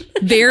like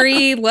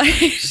very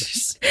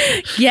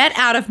get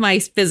out of my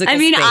physical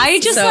space. I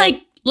just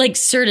like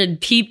certain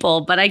people,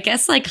 but I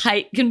guess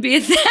height can be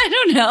a thing. I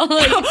don't know.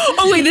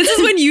 Oh wait, this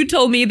is when you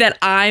told me that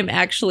I'm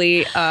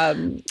actually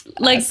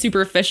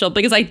superficial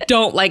because I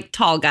don't like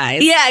tall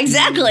guys. Yeah,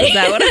 exactly. Is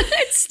that what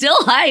it's still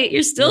height.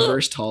 You're still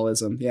reverse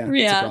tallism. Yeah,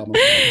 it's a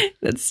problem.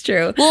 That's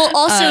true. Well,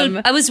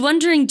 also, I was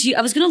wondering.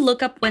 I was going to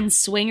look up when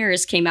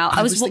Swingers came out.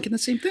 I was thinking the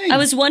same thing. I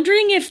was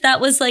wondering if that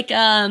was like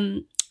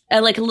a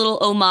little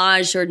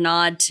homage or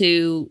nod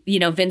to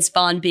Vince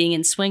Vaughn being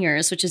in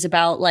Swingers, which is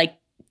about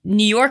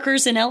New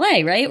Yorkers in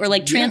LA, right? Or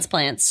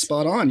transplants.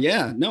 Spot on.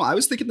 Yeah. No, I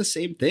was thinking the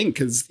same thing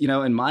because,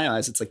 in my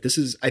eyes, it's like this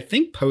is, I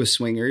think, post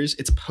Swingers.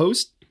 It's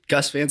post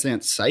Gus Van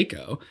Sant's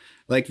Psycho.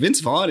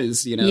 Vince Vaughn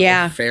is,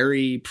 a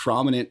very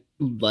prominent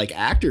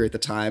actor at the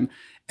time.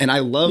 And I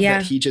love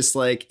that he just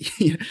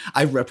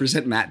I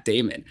represent Matt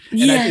Damon.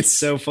 And it's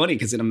so funny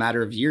because in a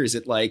matter of years,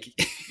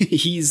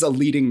 he's a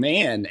leading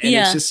man. And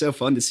it's just so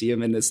fun to see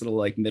him in this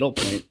little middle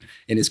point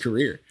in his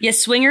career. Yeah,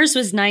 Swingers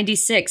was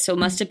 96, so it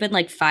must have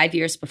been 5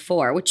 years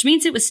before, which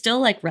means it was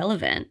still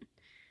relevant.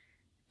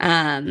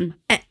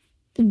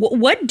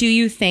 What do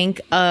you think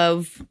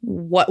of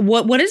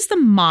what is the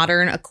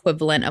modern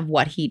equivalent of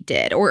what he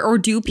did? Or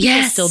do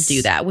people still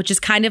do that? Which is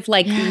kind of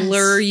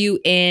lure you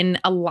in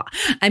a lot.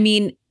 I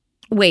mean,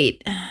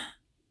 wait.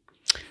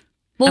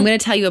 Well, I'm going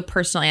to tell you a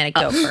personal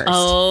anecdote first.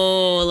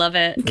 Oh, love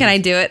it. Can I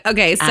do it?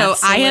 Okay, so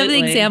Absolutely. I have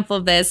an example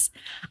of this.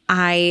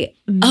 I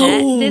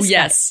met this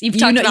yes. guy. You've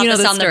talked about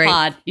this on story. the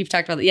pod. You've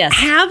talked about it. Yes.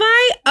 Have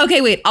I?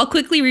 Okay, wait. I'll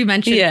quickly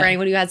re-mention for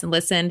anyone who hasn't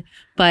listened.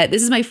 But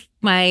this is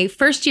my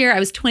first year. I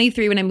was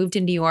 23 when I moved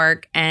to New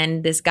York,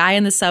 and this guy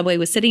in the subway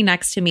was sitting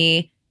next to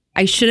me.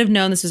 I should have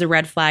known this was a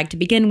red flag to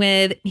begin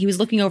with. He was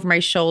looking over my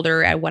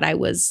shoulder at what I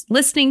was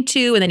listening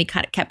to, and then he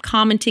kind of kept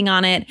commenting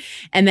on it.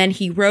 And then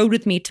he rode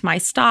with me to my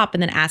stop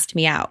and then asked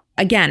me out.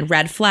 Again,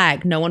 red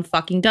flag. No one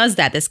fucking does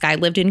that. This guy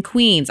lived in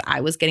Queens.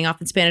 I was getting off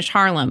in Spanish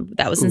Harlem.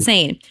 That was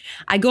insane.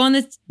 I go on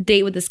this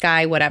date with this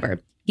guy, whatever.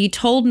 He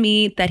told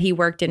me that he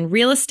worked in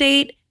real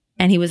estate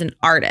and he was an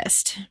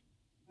artist.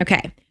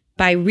 Okay.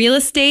 By real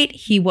estate,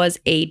 he was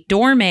a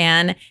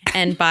doorman,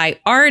 and by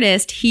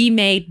artist, he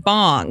made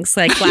bongs,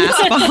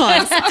 glass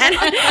bongs.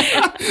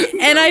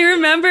 And I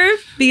remember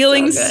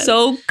feeling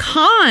so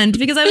conned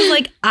because I was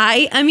like,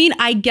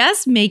 I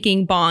guess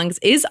making bongs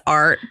is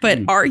art, but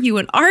are you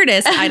an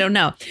artist? I don't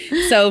know.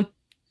 So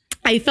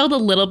I felt a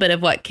little bit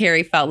of what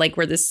Carrie felt like,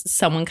 where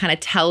someone kind of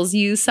tells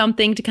you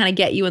something to kind of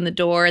get you in the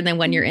door, and then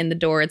when you're in the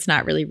door, it's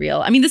not really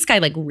real. I mean, this guy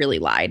really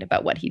lied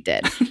about what he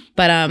did,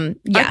 but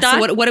so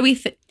what do we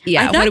think?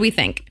 Yeah, what do we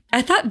think?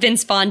 I thought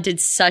Vince Vaughn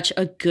did such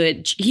a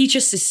he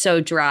just is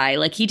so dry.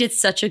 Like, he did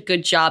such a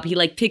good job. He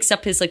like picks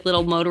up his like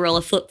little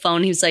Motorola flip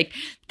phone. He was like,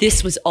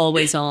 this was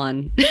always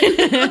on.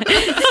 Yeah,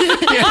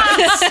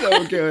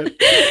 so good.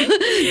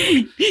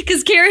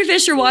 Because Carrie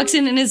Fisher walks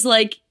in and is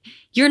like,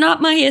 you're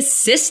not my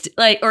assistant.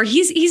 Like, or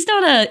he's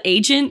not an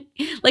agent.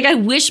 Like, I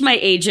wish my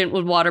agent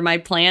would water my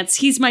plants.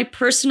 He's my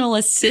personal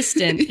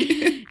assistant.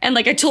 And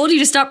like, I told you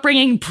to stop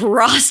bringing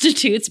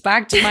prostitutes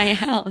back to my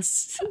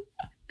house.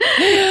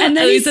 And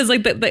then he says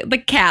like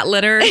the cat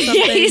litter or something.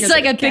 Yeah, he's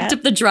like, I picked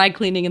up the dry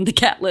cleaning and the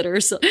cat litter or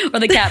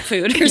the cat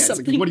food or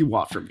something. Like, what do you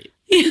want from me?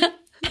 Yeah,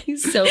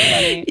 he's so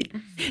funny.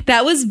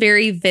 That was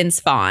very Vince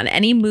Vaughn.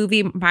 Any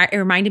movie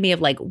reminded me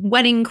of like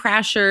Wedding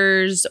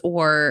Crashers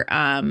or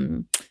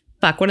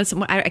what is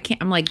I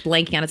can't, I'm like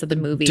blanking on the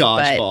movie.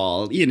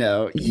 Dodgeball, you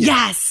know.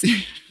 Yes.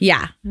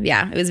 Yeah.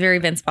 It was very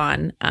Vince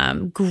Vaughn.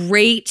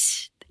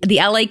 Great. The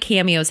LA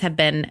cameos have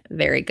been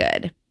very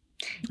good.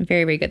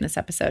 Very, very good in this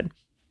episode.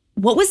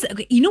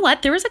 You know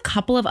what? There was a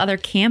couple of other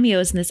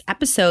cameos in this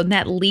episode, and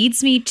that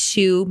leads me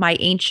to my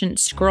ancient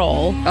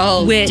scroll.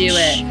 Oh, do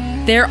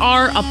it. There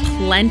are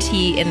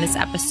plenty in this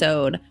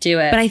episode. Do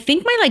it. But I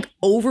think my like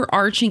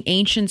overarching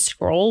ancient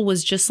scroll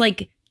was just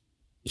like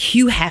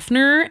Hugh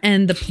Hefner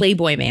and the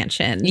Playboy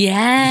Mansion.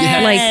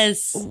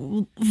 Yes.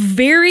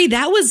 Like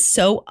that was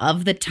so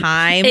of the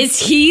time. Is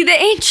he the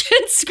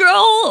ancient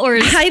scroll or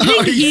I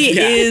think he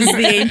is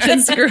the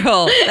ancient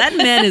scroll. That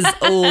man is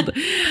old.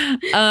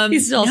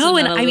 He's also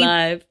not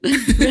alive.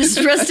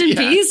 Rest in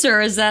peace, or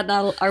is that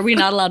not, are we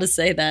not allowed to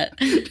say that?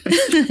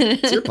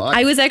 It's your pod.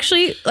 I was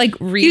actually like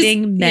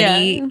reading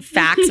many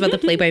facts about the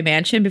Playboy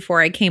Mansion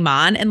before I came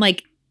on, and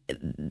like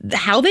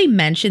how they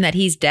mention that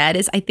he's dead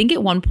is, I think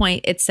at one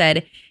point it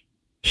said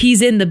he's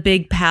in the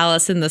big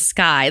palace in the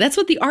sky. That's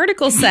what the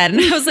article said,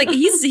 and I was like,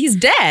 he's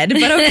dead,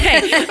 but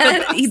okay.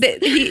 But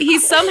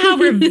he's somehow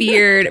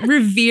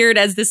revered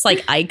as this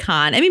like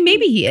icon. I mean,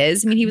 maybe he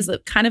is. I mean, he was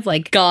kind of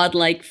like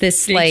godlike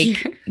this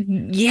figure. Like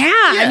yeah.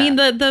 I mean,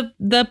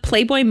 the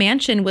Playboy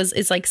Mansion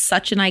is like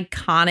such an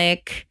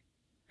iconic.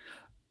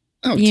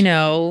 You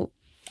know.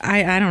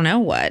 I don't know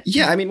what.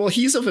 Yeah, I mean, well,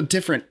 he's of a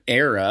different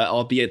era,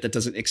 albeit that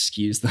doesn't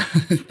excuse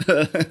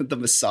the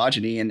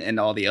misogyny and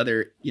all the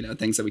other, you know,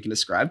 things that we can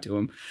describe to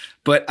him.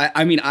 But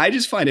I mean, I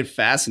just find it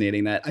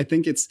fascinating that I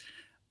think it's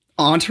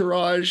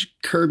Entourage,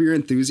 Curb Your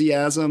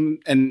Enthusiasm,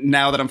 and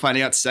now that I'm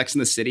finding out Sex in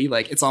the City,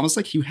 like it's almost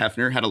like Hugh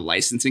Hefner had a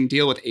licensing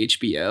deal with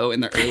HBO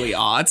in the early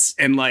aughts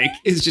and like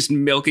is just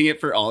milking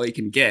it for all he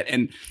can get.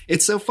 And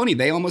it's so funny.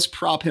 They almost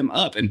prop him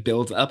up and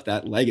build up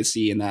that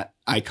legacy and that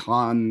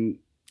iconity.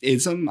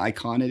 It's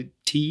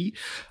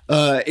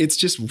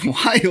just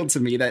wild to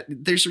me that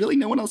there's really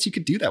no one else you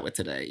could do that with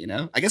today, you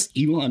know? I guess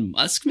Elon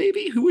Musk,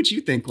 maybe? Who would you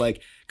think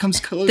like comes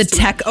close the to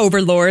tech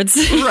overlords,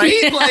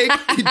 right? Like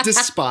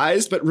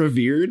despised but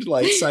revered,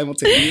 like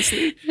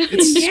simultaneously.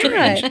 It's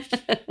strange.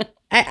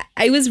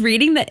 I was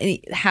reading that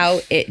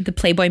how the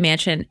Playboy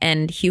Mansion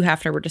and Hugh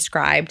Hefner were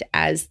described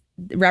as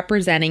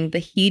representing the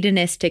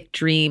hedonistic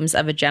dreams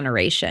of a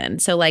generation.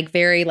 So like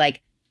very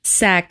like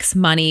sex,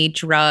 money,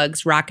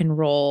 drugs, rock and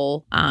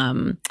roll,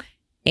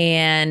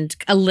 and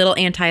a little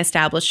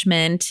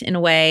anti-establishment in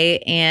a way.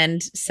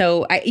 And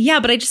so,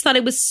 but I just thought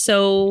it was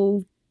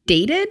so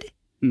dated,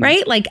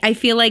 right? Like, I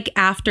feel like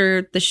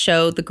after the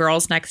show, The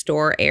Girls Next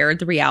Door aired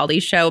the reality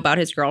show about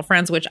his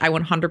girlfriends, which I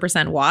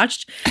 100%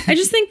 watched. I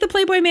just think the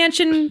Playboy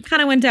Mansion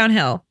kind of went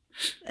downhill.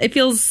 It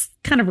feels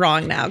kind of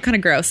wrong now, kind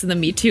of gross in the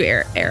Me Too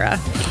era.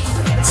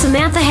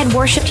 Samantha had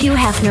worshipped Hugh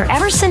Hefner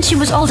ever since she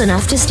was old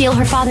enough to steal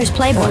her father's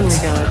Playboys. Oh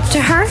my God.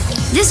 To her,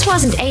 this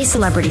wasn't a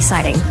celebrity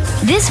sighting.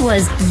 This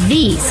was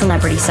the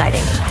celebrity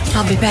sighting.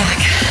 I'll be back.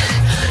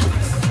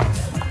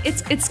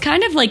 It's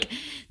kind of like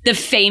the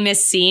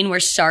famous scene where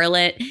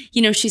Charlotte,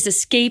 you know, she's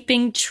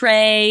escaping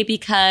Trey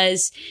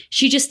because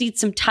she just needs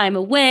some time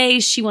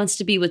away. She wants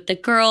to be with the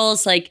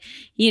girls. Like,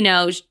 you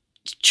know,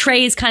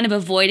 Trey is kind of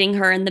avoiding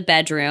her in the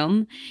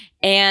bedroom.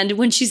 And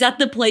when she's at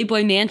the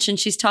Playboy Mansion,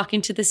 she's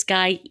talking to this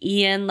guy,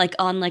 Ian, like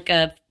on like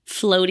a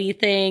floaty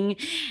thing.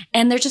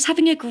 And they're just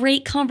having a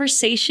great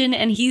conversation.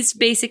 And he's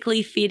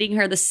basically feeding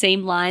her the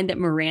same line that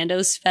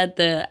Mirandas fed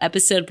the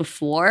episode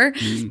before,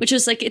 which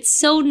was like, it's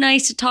so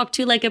nice to talk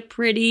to like a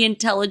pretty,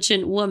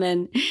 intelligent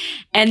woman.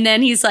 And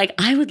then he's like,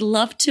 I would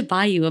love to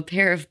buy you a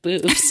pair of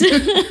boobs.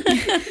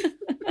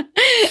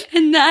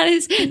 And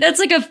that's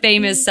like a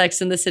famous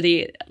Sex in the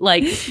City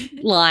like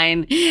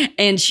line,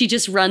 and she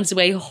just runs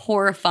away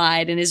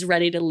horrified and is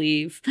ready to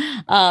leave,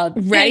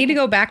 ready to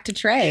go back to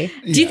Trey.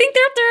 Do you think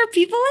there are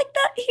people like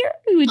that here?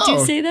 Would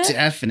you say that?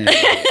 Definitely.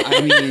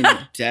 I mean,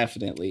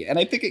 definitely. And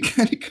I think it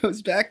kind of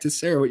goes back to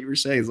Sarah, what you were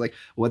saying is like,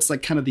 what's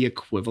like kind of the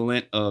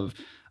equivalent of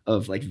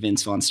of like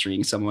Vince Vaughn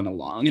stringing someone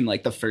along. And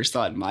like the first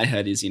thought in my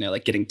head is,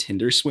 like getting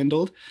Tinder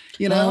swindled,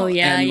 Oh,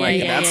 yeah. And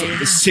like yeah, that's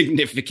like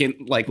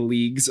significant like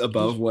leagues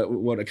above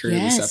what occurred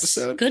in this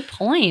episode. Good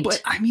point.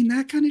 But I mean,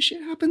 that kind of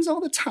shit happens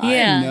all the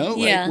time,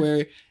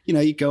 where,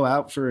 you go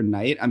out for a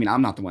night. I mean,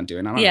 I'm not the one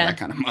doing it. I don't have that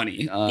kind of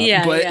money.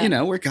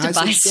 But, where guys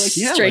buy like,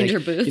 stranger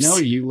boobs.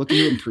 are you looking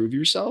to improve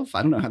yourself?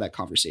 I don't know how that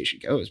conversation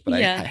goes, but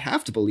I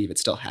have to believe it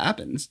still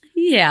happens.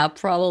 Yeah,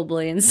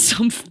 probably in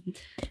some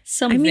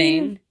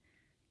vein.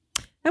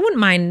 I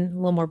wouldn't mind a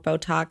little more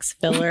Botox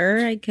filler.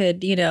 I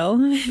could,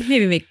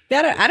 maybe make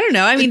that. I don't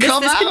know. I mean,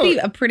 this could be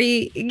a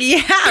pretty,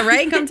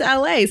 right? Come to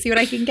LA, see what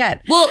I can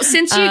get. Well,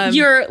 since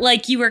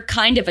you were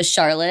kind of a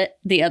Charlotte,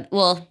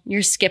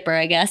 you're Skipper,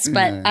 I guess.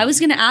 But I was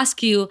going to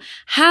ask you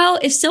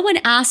if someone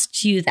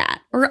asked you that,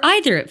 or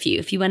either of you,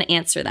 if you want to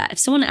answer that, if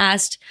someone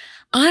asked,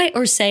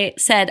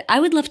 said, I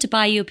would love to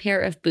buy you a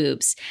pair of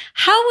boobs,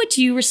 how would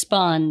you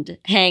respond,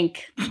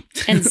 Hank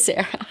and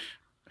Sarah?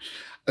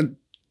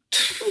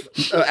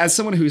 As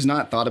someone who's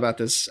not thought about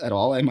this at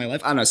all in my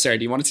life, I don't know, Sarah,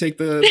 do you want to take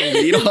the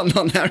lead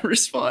on that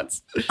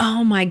response?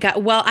 Oh my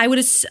God. Well, I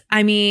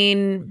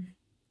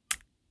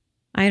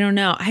don't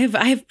know.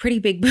 I have pretty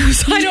big boobs.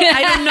 So I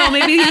don't know.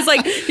 Maybe he's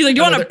like, do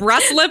you want a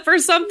breast lip or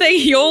something?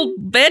 You old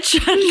bitch.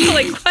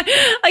 Like, what?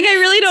 Like, I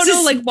really don't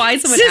know like why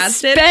someone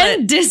asked it.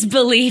 Suspend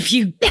disbelief,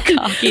 you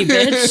cocky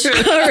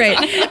bitch. All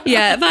right.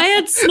 Yeah. If I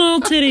had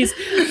small titties,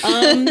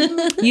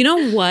 you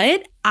know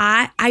what?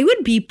 I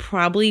would be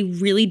probably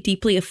really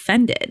deeply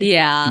offended.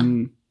 Yeah.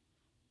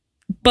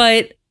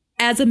 But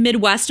as a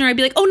Midwesterner, I'd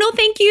be like, oh no,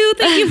 thank you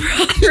for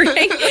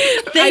offering.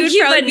 Thank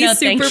you, but no,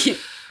 thank you.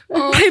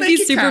 I'd be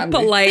super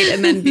polite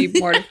and then be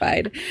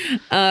mortified.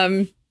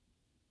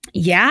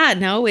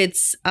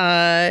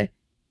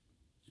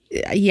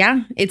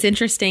 It's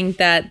interesting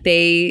that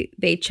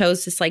they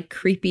chose this like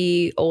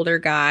creepy older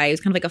guy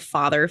who's kind of like a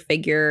father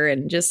figure,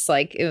 and just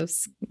like it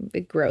was a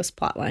gross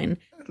plot line.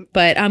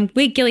 But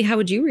wait, Gilly, how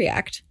would you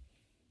react?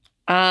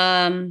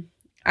 I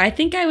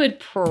think I would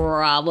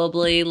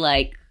probably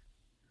like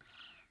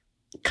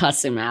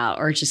cuss him out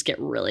or just get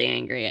really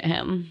angry at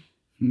him.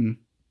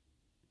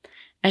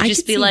 I'd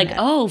just be like,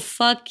 oh,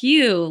 fuck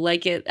you.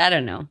 Like it, I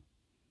don't know.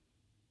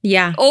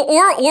 Yeah.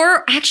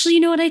 Or actually, you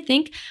know what I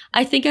think?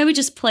 I think I would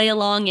just play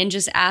along and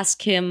just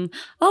ask him,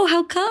 oh,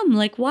 how come?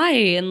 Like, why?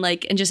 And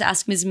just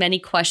ask him as many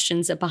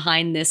questions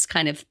behind this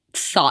kind of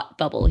thought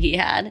bubble he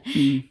had.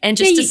 And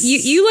just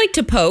you like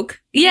to poke.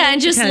 Yeah,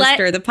 and just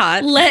stir the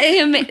pot. Let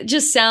him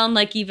just sound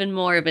like even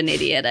more of an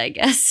idiot, I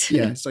guess.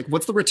 Yeah, it's like,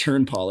 what's the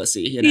return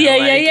policy?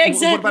 Yeah,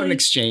 exactly. What about an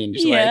exchange?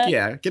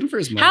 Yeah. Get him for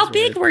his money. How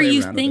big were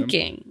you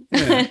thinking?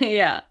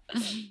 Yeah.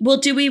 Well,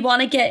 do we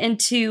want to get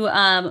into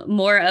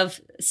more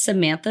of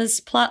Samantha's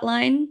plot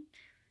line?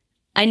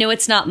 I know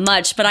it's not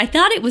much, but I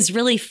thought it was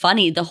really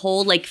funny, the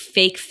whole like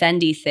fake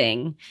Fendi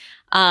thing.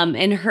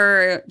 And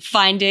her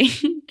finding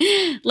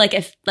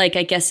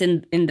I guess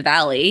in the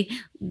Valley,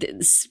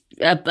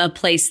 a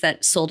place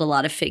that sold a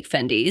lot of fake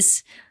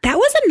Fendis. That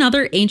was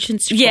another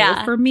ancient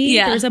scroll for me.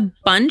 Yeah. There's a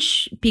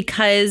bunch,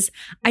 because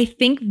I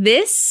think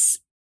this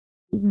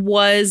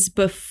was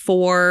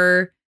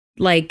before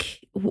like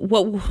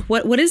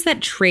what is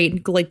that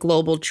trade, like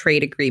global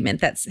trade agreement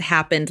that's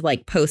happened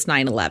like post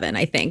 9/11,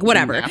 I think,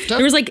 whatever. NAFTA?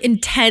 There was like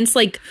intense,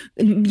 like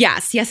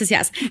yes,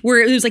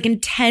 where it was like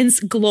intense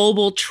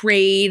global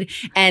trade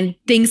and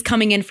things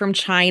coming in from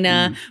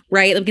China,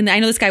 right? Like, I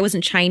know this guy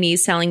wasn't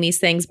Chinese selling these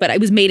things, but it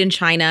was made in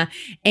China.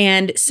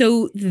 And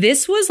so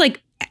this was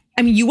like,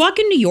 I mean, you walk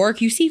in New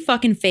York, you see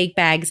fucking fake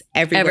bags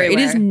everywhere. It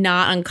is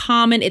not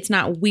uncommon. It's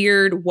not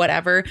weird,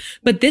 whatever.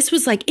 But this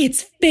was like,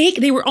 it's fake.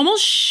 They were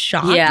almost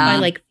shocked by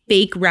like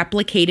fake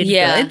replicated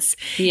goods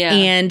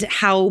and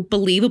how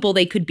believable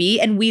they could be.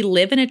 And we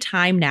live in a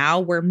time now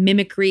where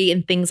mimicry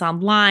and things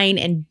online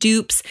and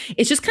dupes,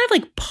 it's just kind of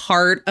like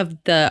part of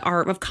the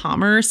art of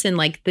commerce and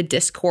like the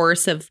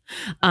discourse of,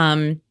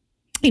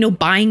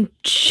 buying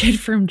shit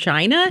from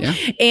China. Yeah.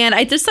 And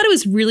I just thought it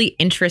was really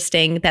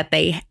interesting that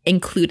they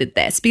included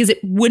this, because it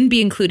wouldn't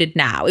be included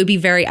now. It would be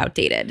very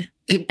outdated.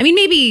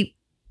 Maybe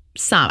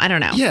some, I don't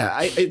know. Yeah,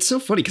 it's so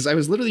funny because I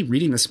was literally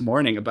reading this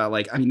morning about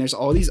there's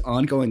all these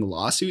ongoing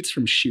lawsuits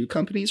from shoe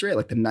companies, right?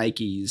 Like the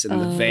Nikes and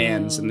the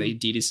Vans and the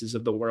Adidases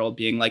of the world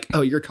being like,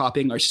 oh, you're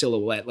copying our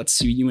silhouette. Let's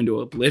sue you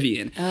into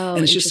oblivion. Oh,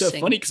 and it's just so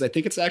funny because I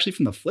think it's actually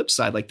from the flip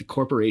side. Like the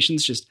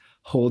corporations just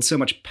hold so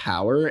much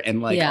power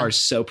and are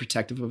so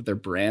protective of their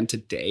brand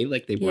today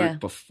like they weren't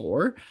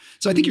before.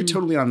 So I think you're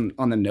totally on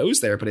the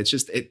nose there, but it's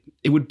just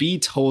it would be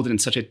told in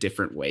such a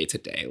different way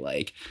today.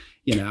 Like,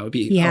 it'd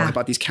be, I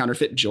bought these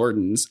counterfeit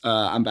Jordans.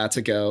 I'm about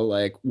to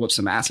go whoop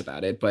some ass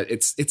about it. But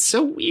it's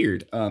so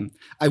weird.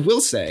 I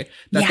will say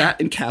that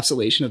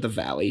encapsulation of the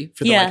Valley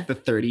for the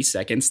 30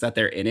 seconds that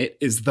they're in it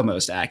is the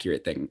most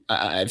accurate thing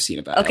I've seen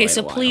about it. Okay,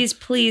 so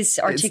please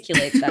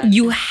articulate that.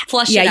 You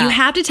flush it out. You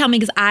have to tell me,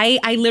 because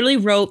I literally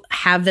wrote,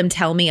 have them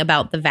tell me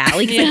about the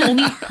Valley, because I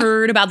only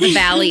heard about the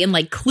Valley in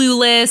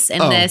Clueless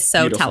and this.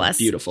 So tell us.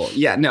 Beautiful.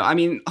 Yeah, no, I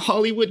mean,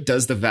 Hollywood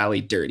does the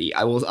Valley dirty.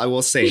 I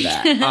will say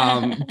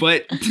that.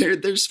 But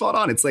they're spot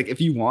on. It's like,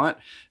 if you want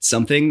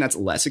something that's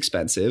less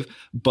expensive,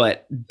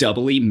 but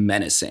doubly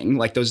menacing,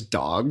 like those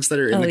dogs that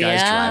are in the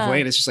guy's driveway.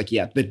 And it's just like,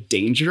 the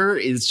danger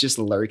is just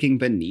lurking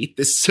beneath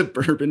this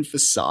suburban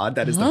facade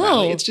that is the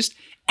valley. It's just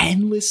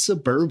endless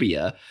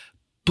suburbia,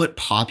 but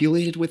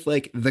populated with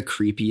like the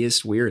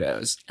creepiest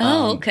weirdos.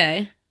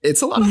 Okay.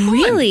 It's a lot of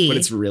fun, but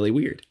it's really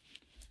weird.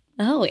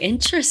 Oh,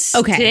 interesting.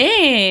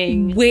 Okay.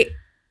 Wait,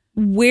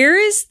 where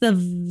is the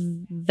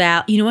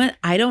you know what?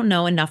 I don't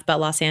know enough about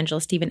Los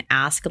Angeles to even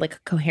ask like a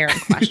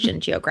coherent question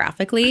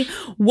geographically.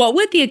 What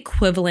would the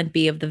equivalent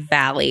be of the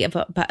valley of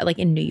like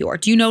in New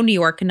York? Do you know New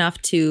York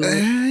enough to?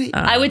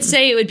 I would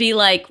say it would be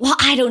like, well,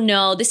 I don't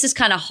know. This is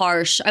kind of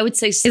harsh. I would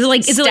say, is it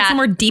like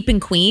somewhere deep in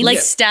Queens, like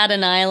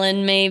Staten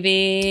Island,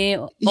 maybe,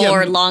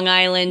 or Long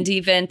Island,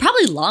 even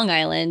probably Long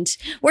Island,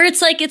 where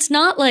it's like it's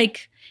not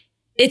like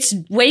it's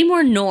way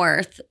more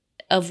north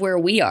of where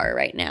we are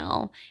right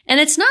now,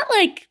 and it's not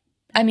like.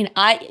 I mean,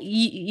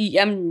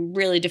 I'm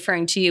really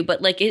deferring to you,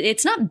 but like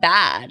it's not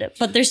bad,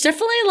 but there's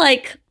definitely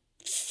like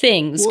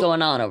things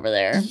going on over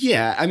there.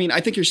 Yeah, I mean,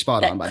 I think you're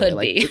spot on by the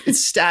way. Like,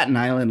 it's Staten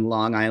Island,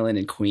 Long Island,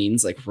 and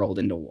Queens like rolled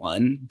into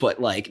one, but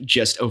like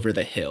just over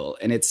the hill,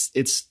 and it's.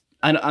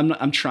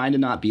 I'm trying to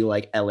not be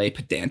like LA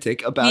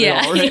pedantic about it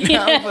all right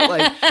now, but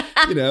like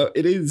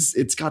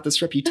it's got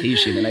this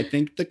reputation, and I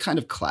think the kind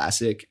of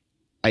classic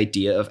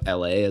idea of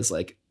LA is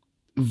like.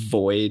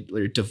 Void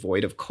or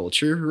devoid of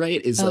culture,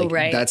 right? Is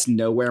that's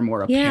nowhere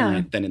more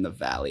apparent than in the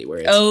valley, where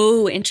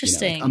it's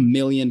interesting. Like 1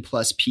 million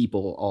plus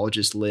people all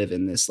just live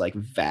in this like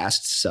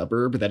vast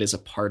suburb that is a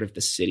part of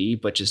the city,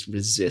 but just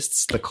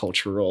resists the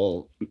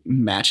cultural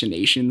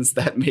machinations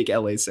that make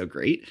LA so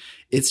great.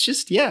 It's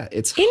just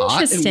it's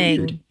hot and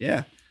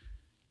weird.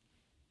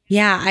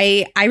 Yeah,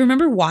 I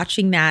remember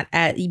watching that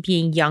at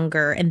being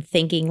younger and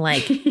thinking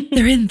like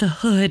they're in the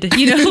hood,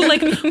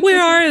 like where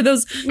are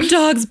those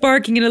dogs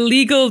barking and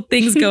illegal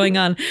things going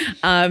on?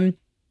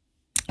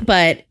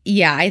 But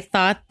yeah, I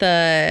thought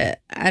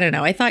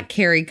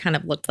Carrie kind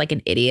of looked like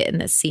an idiot in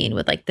this scene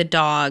with like the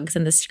dogs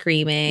and the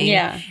screaming.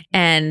 Yeah.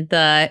 And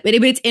but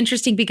it's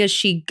interesting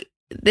because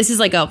this is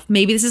like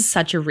maybe this is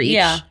such a reach.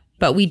 Yeah.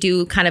 But we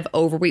do kind of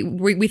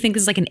we think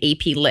this is like an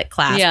AP Lit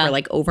class. We're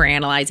like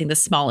overanalyzing the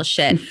smallest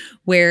shit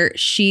where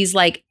she's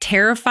like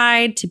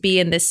terrified to be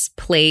in this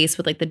place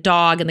with like the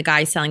dog and the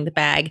guy selling the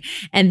bag.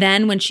 And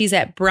then when she's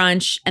at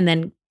brunch and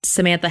then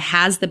Samantha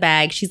has the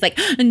bag, she's like,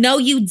 no,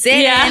 you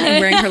didn't. And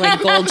wearing her like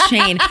gold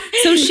chain.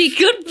 So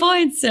good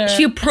point, Sarah.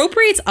 She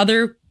appropriates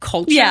other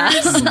cultures.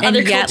 And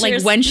other yet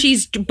cultures. Like when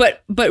she's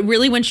but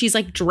really when she's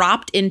like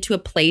dropped into a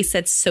place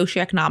that's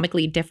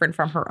socioeconomically different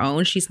from her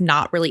own, she's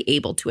not really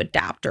able to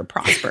adapt or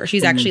prosper.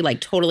 She's actually like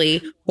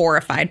totally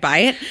horrified by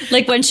it.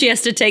 Like when she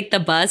has to take the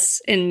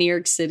bus in New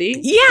York City.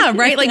 Yeah,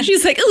 right. Like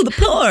she's like, oh, the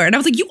poor. And I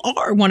was like, you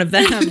are one of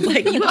them.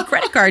 Like you have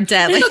credit card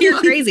debt. Like you're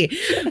crazy.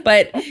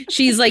 But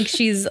she's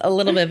a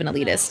little bit of an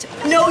elitist.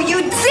 No,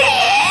 you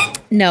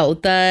did. No,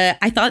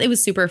 I thought it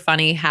was super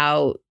funny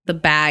how the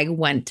bag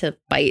went to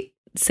bite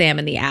Sam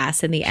in the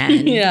ass in the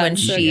end when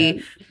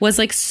she was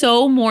like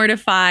so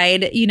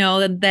mortified,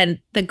 then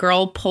the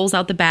girl pulls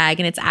out the bag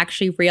and it's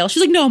actually real.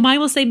 She's like, no, mine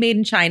will say made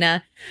in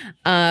China.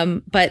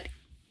 But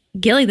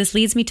Gilly, this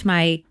leads me to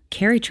my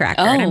Carrie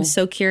tracker. And I'm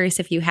so curious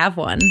if you have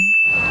one.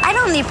 I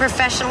don't need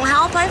professional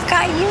help. I've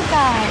got you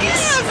guys.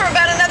 Yeah, for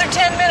about another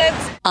 10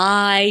 minutes.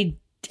 I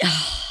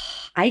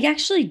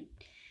actually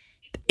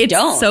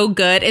don't. So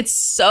good. It's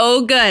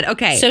so good.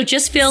 Okay. So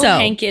just fill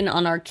Hank in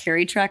on our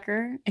Carrie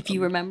tracker, if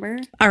you remember.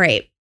 All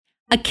right.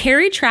 A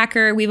Carrie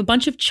tracker, we have a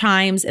bunch of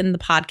chimes in the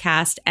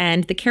podcast,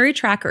 and the Carrie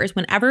tracker is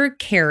whenever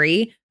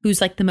Carrie,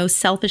 who's like the most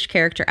selfish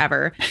character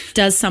ever,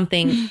 does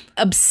something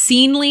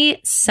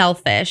obscenely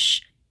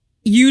selfish,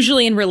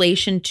 usually in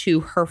relation to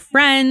her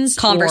friends,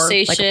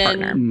 conversation, or like a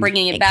partner.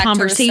 Bringing it back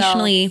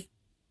conversationally. To herself.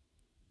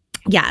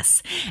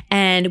 Yes.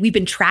 And we've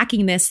been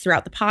tracking this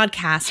throughout the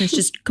podcast, and it's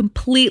just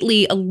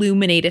completely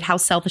illuminated how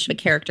selfish of a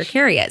character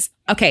Carrie is.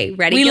 Okay,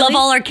 ready? We love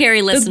all our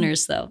Carrie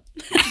listeners, though.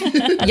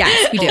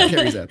 Yes, we do.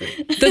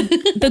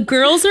 The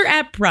girls are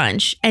at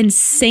brunch, and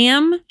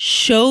Sam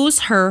shows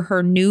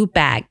her new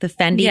bag, the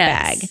Fendi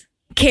bag.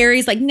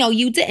 Carrie's like, no,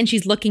 you didn't. And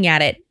she's looking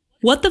at it.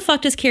 What the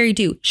fuck does Carrie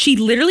do? She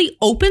literally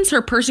opens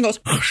her purse and goes,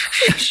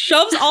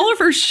 shoves all of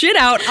her shit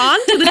out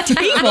onto the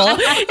table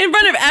in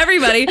front of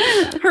everybody.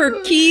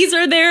 Her keys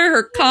are there,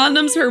 her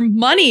condoms, her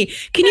money.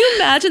 Can you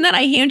imagine that?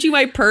 I hand you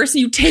my purse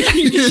and you take and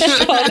you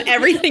shove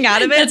everything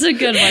out of it. That's a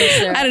good one,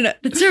 Sarah. I don't know.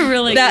 That's a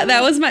really good one.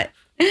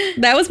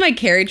 That was my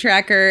Carrie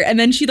tracker. And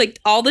then she like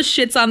all the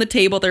shit's on the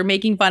table. They're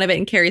making fun of it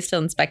and Carrie's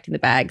still inspecting the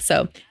bag.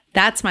 So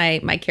that's my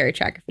Carrie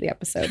tracker for the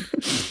episode.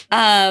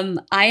 Oh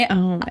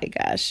my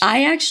gosh.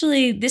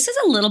 This is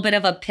a little bit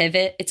of a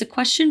pivot. It's a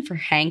question for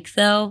Hank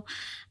though.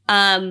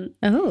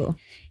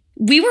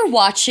 We were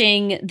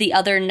watching the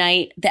other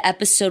night the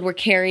episode where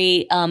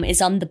Carrie is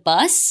on the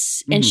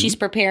bus and she's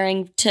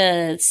preparing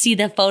to see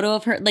the photo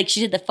of her. Like she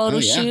did the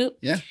photo shoot.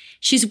 Yeah.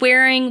 She's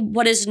wearing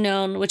what is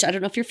known, which I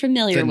don't know if you're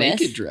familiar with. The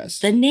naked dress.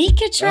 The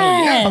naked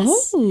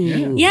dress. Oh,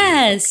 Yeah.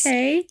 Yes.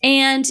 Okay.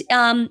 And,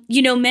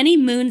 many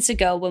moons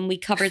ago when we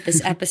covered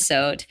this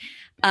episode,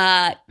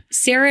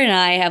 Sarah and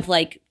I have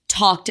like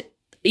talked,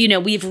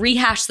 we've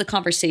rehashed the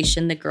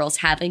conversation the girls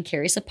have in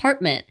Carrie's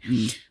apartment,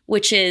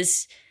 which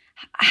is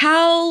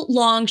how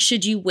long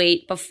should you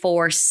wait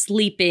before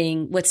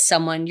sleeping with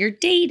someone you're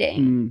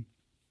dating?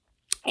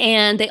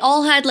 And they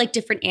all had like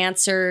different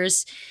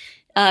answers.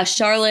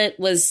 Charlotte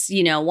was,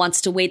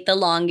 wants to wait the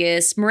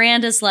longest.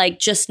 Miranda's like,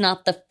 just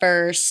not the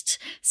first.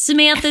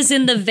 Samantha's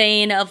in the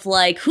vein of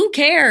like, who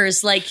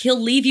cares? Like, he'll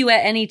leave you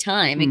at any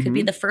time. It could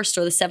be the first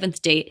or the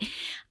seventh date.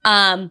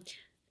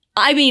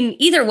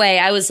 Either way,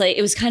 I was like,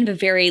 it was kind of a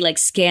very like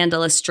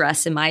scandalous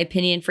dress, in my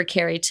opinion, for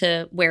Carrie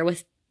to wear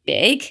with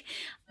Big.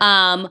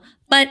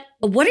 But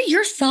what are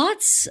your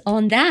thoughts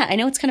on that? I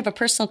know it's kind of a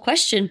personal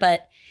question,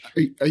 but.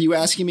 Are you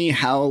asking me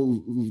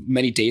how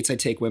many dates I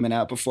take women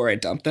out before I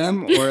dump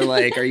them? Or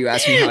like, are you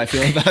asking me how I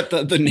feel about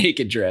the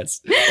naked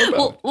dress?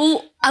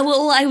 Well,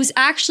 I was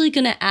actually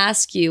going to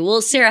ask you.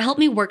 Well, Sarah, help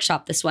me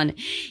workshop this one.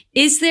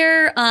 Do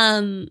you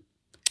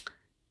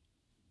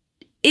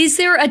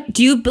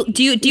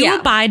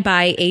abide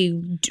by a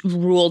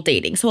rule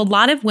dating? So a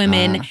lot of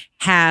women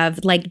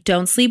have like,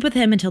 don't sleep with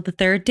him until the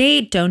third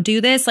date. Don't do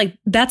this. Like,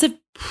 that's a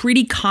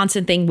pretty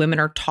constant thing women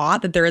are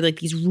taught, that there are like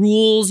these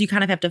rules you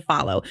kind of have to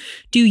follow.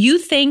 Do you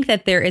think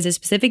that there is a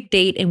specific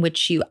date in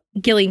which you,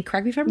 Gillian,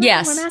 correct me if I'm wrong,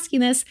 yes, I'm asking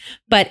this,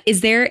 but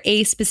is there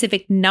a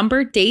specific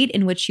number date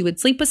in which you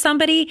would sleep with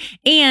somebody?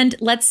 And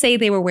let's say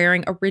they were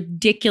wearing a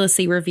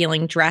ridiculously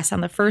revealing dress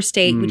on the first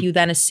date. Would you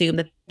then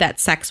assume that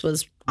sex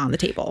was on the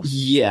table?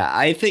 Yeah,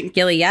 I think.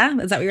 Gilly, yeah?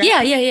 Is that what you're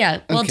Yeah.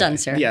 Well done,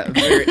 Sarah. Yeah,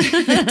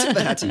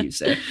 that's you,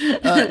 Sarah.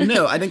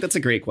 No, I think that's a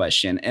great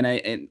question.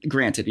 And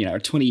granted,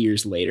 20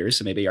 years later,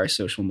 so maybe our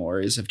social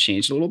mores have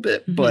changed a little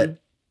bit.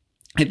 But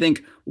I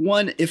think,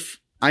 one, if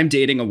I'm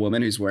dating a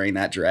woman who's wearing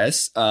that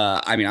dress,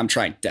 I'm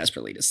trying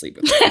desperately to sleep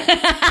with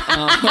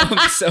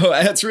her. So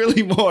that's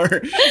really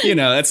more,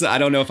 I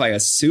don't know if I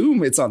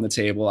assume it's on the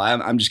table.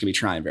 I'm just going to be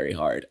trying very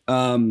hard.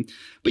 But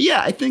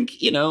yeah, I think,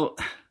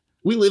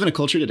 we live in a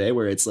culture today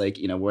where it's like,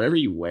 whatever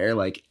you wear,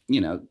 like,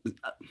 you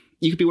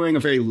could be wearing a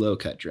very low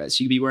cut dress.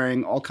 You could be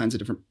wearing all kinds of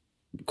different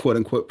quote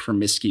unquote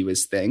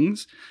promiscuous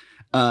things.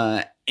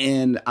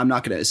 And I'm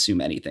not going to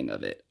assume anything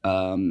of it.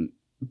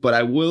 But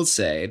I will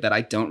say that I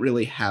don't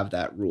really have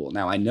that rule.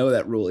 Now, I know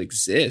that rule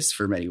exists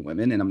for many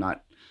women, and I'm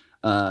not,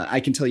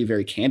 I can tell you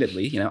very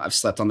candidly, I've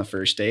slept on the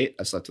first date.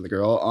 I've slept with a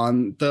girl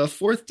on the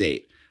fourth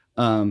date.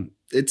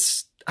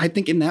 It's, I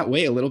think in that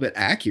way, a little bit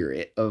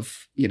accurate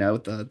of,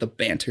 the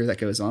banter that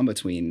goes on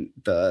between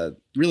the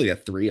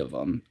three of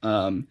them.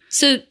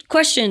 So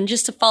question,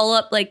 just to follow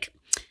up, like,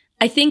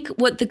 I think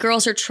what the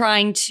girls are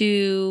trying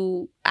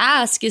to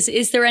ask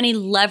is there any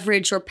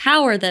leverage or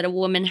power that a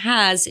woman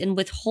has in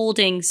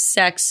withholding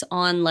sex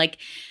on like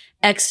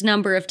X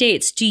number of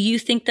dates? Do you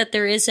think that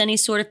there is any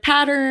sort of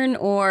pattern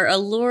or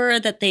allure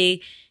that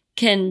they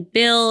can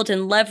build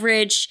and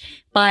leverage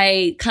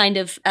by kind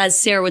of, as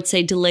Sarah would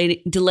say,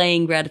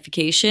 delaying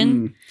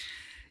gratification?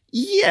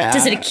 Yeah.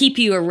 Does it keep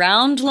you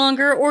around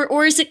longer?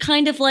 Or is it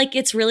kind of like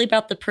it's really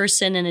about the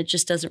person and it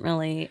just doesn't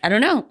really, I don't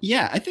know.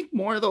 Yeah, I think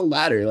more the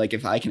latter. Like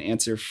if I can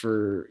answer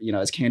for,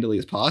 as candidly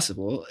as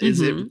possible,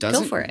 is it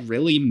doesn't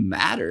really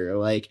matter.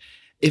 Like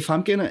if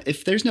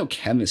there's no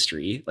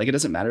chemistry, like it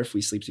doesn't matter if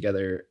we sleep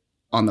together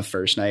on the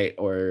first night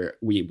or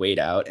we wait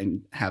out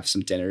and have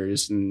some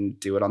dinners and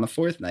do it on the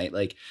fourth night.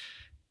 Like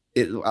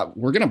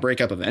we're going to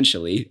break up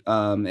eventually.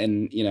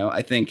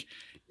 I think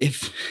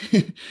if,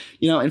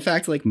 in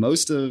fact, like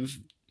most of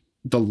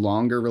the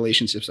longer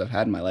relationships I've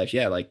had in my life,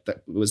 like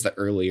that was the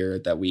earlier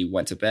that we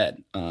went to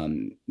bed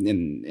in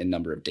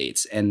number of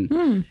dates.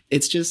 And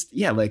it's just,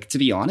 like to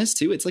be honest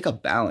too, it's like a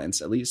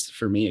balance, at least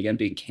for me, again,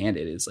 being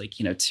candid, is like,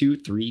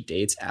 2-3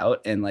 dates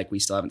out and like we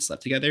still haven't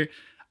slept together.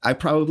 I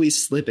probably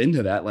slip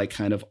into that like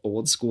kind of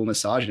old school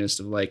misogynist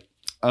of like,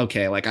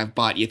 okay, like I've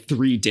bought you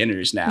 3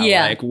 dinners now.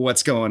 Yeah. Like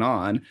what's going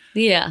on?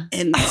 Yeah.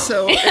 And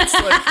so it's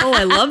like, oh,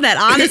 I love that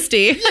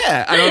honesty.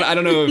 Yeah. I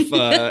don't know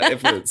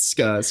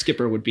if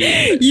Skipper would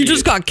be. You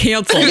just got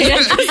canceled.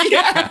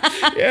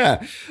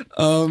 Yeah.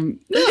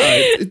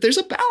 There's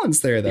a balance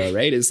there though,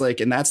 right? Is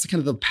like, and that's the kind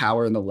of the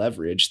power and the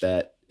leverage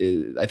that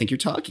I think you're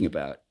talking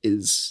about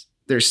is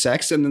there's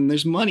sex and then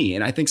there's money.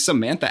 And I think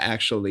Samantha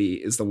actually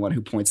is the one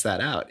who points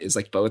that out, is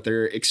like both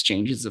are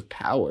exchanges of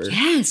power.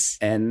 Yes.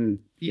 And,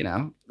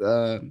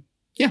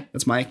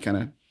 that's my kind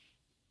of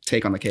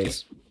take on the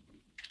case.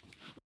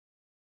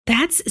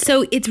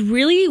 So it's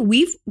really,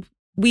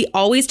 we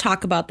always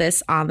talk about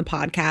this on the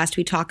podcast.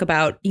 We talk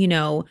about,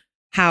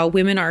 how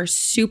women are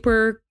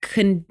super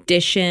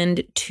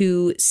conditioned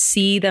to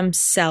see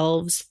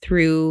themselves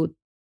through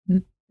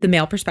the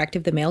male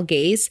perspective, the male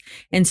gaze.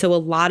 And so a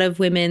lot of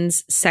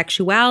women's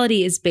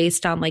sexuality is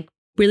based on like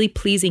really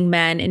pleasing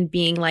men and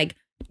being like,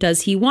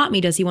 does he want me?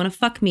 Does he want to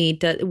fuck me?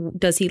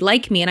 Does he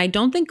like me? And I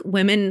don't think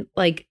women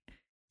like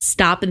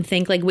stop and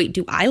think like, wait,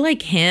 do I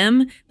like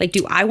him? Like,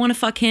 do I want to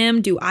fuck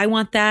him? Do I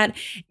want that?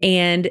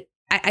 And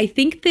I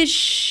think this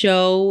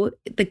show,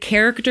 the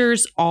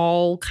characters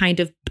all kind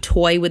of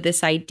toy with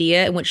this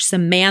idea in which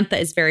Samantha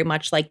is very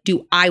much like,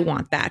 do I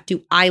want that?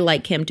 Do I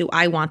like him? Do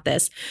I want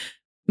this?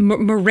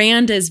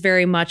 Miranda is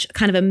very much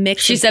kind of a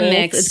mix. She's of a both.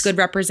 mix. It's good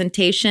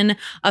representation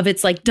of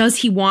it's like, does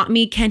he want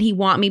me? Can he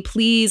want me?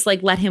 Please,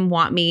 like, let him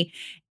want me.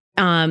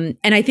 And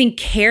I think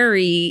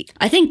Carrie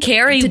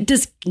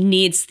just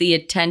needs the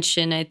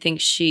attention. I think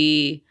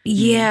she,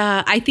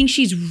 I think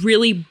she's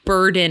really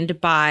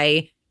burdened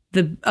by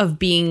of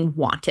being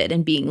wanted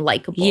and being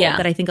likable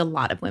that I think a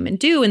lot of women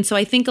do. And so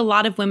I think a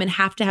lot of women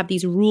have to have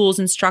these rules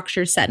and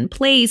structures set in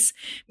place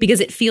because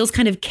it feels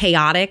kind of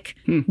chaotic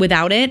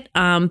without it.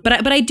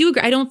 But I do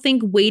agree. I don't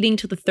think waiting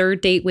to the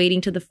third date,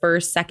 waiting to the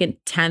first, second,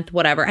 10th,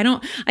 whatever.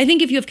 I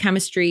think if you have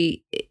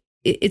chemistry,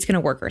 it's going to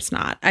work or it's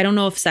not. I don't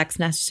know if sex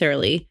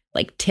necessarily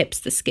like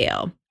tips the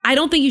scale. I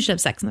don't think you should have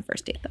sex on the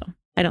first date though.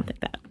 I don't think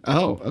that.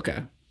 Oh,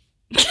 okay.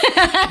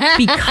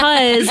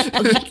 Because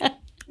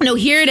no,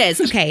 here it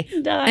is. Okay.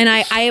 And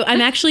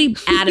I'm actually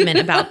adamant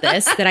about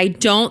this, that I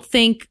don't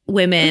think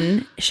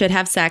women should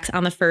have sex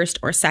on the first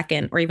or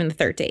second or even the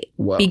third date.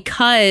 Whoa.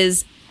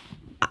 Because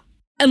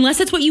unless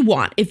it's what you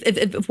want,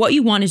 if what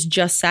you want is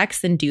just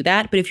sex, then do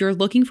that. But if you're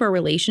looking for a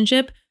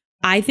relationship,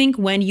 I think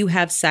when you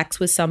have sex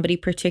with somebody,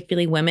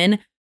 particularly women,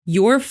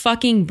 your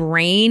fucking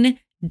brain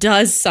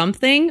does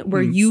something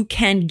where you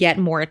can get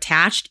more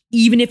attached,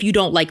 even if you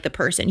don't like the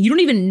person. You don't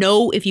even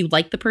know if you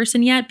like the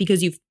person yet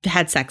because you've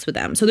had sex with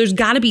them. So there's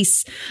got to be.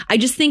 I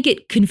just think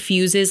it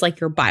confuses like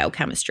your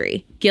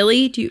biochemistry.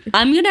 Gilly, do you?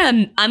 I'm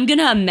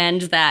gonna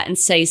amend that and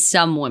say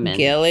some women.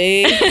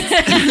 Gilly,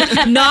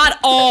 not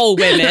all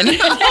women.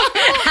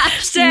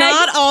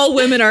 Not all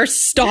women are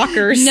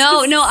stalkers.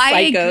 No, psychos. I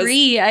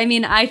agree. I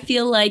mean, I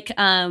feel like,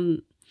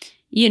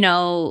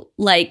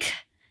 like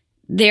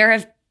there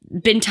have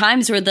been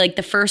times where like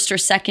the first or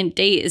second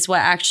date is what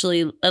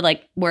actually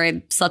like where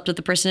I slept with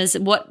the person is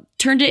what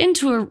turned it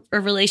into a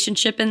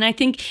relationship. And I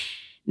think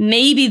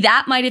maybe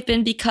that might have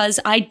been because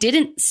I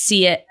didn't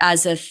see it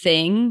as a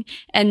thing.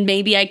 And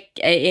maybe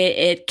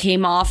it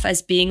came off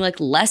as being like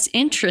less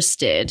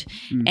interested.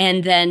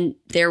 And then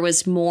there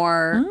was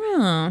more,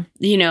 I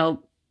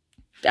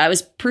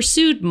was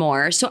pursued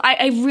more. So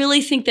I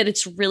really think that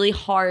it's really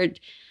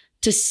hard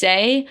to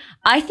say.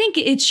 I think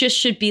it just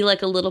should be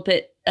like a little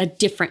bit a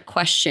different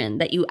question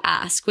that you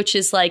ask, which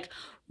is like,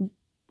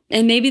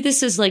 and maybe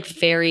this is like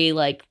very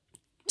like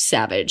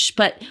savage,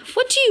 but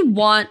what do you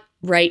want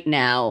right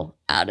now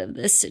out of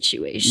this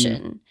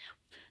situation?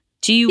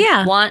 Do you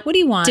want what do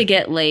you want to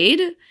get laid?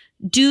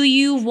 Do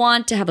you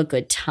want to have a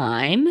good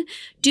time?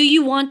 Do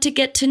you want to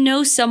get to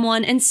know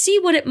someone and see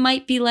what it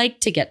might be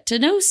like to get to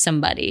know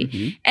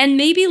somebody? And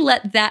maybe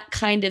let that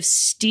kind of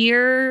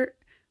steer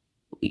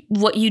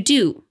what you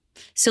do.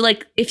 So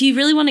like, if you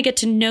really want to get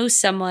to know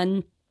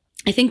someone,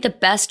 I think the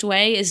best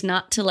way is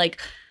not to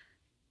like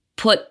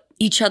put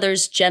each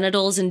other's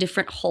genitals in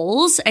different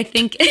holes. I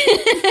think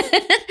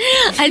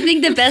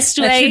the best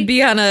way that should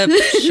be on a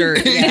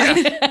shirt. Yeah.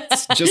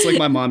 It's just like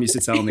my mom used to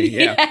tell me.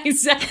 Yeah,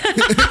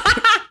 exactly.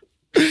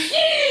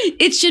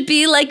 It should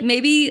be like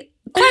maybe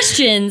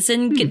questions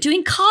and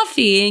doing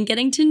coffee and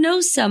getting to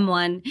know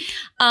someone.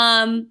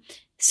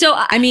 So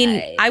I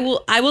mean, I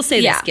will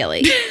say this,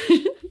 Gilly.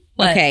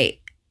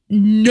 Okay,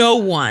 no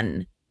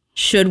one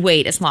should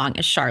wait as long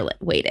as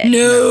Charlotte waited.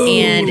 No.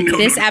 And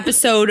this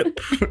episode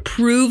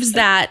proves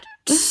that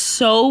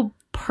so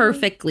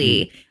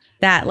perfectly,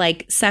 that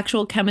like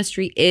sexual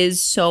chemistry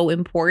is so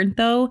important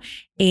though.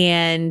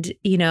 And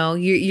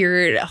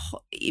you're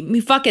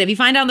fuck it. If you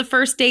find out on the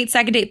first date,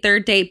 second date,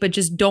 third date, but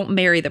just don't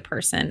marry the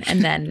person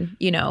and then,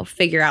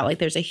 figure out like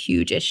there's a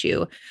huge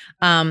issue.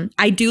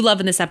 I do love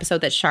in this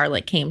episode that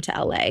Charlotte came to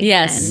LA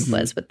and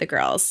was with the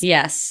girls.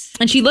 Yes.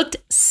 And she looked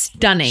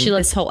stunning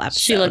this whole episode.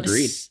 She looked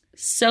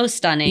so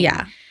stunning.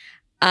 Yeah.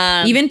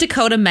 Even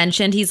Dakota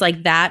mentioned, he's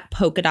like, that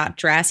polka dot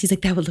dress, he's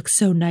like, that would look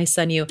so nice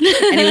on you.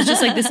 And it was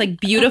just like this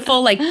like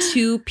beautiful like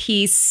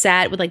 2-piece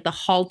set with like the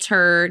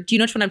halter. Do you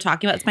know which one I'm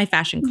talking about? It's my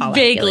fashion call out.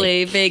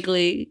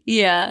 Vaguely.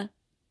 Yeah.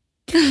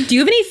 Do you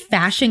have any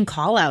fashion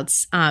call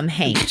outs,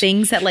 Hank?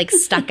 Things that like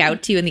stuck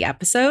out to you in the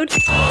episode?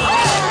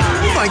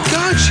 Oh my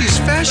God, she's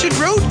fashion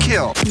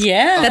roadkill.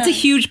 Yeah. That's a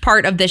huge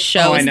part of this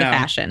show is the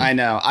fashion. I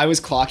know. I was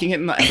clocking it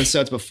in the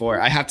episodes before.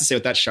 I have to say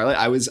with that Charlotte,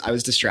 I was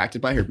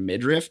distracted by her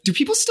midriff. Do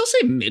people still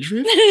say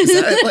midriff? Is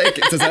that like,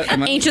 does that,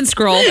 Ancient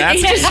scroll.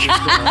 That's Ancient scroll.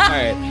 All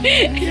right.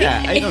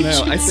 Yeah, I don't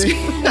know. I think...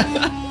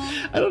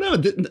 I don't know.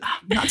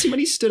 Not too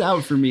many stood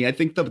out for me. I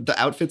think the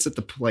outfits at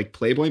the like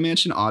Playboy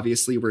Mansion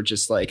obviously were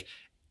just like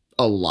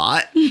a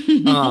lot.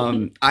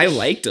 I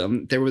liked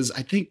them. There was,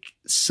 I think,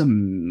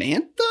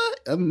 Samantha,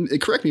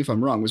 correct me if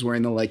I'm wrong, was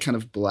wearing the like kind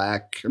of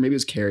black, or maybe it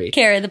was Carrie,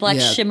 the black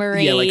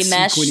shimmery like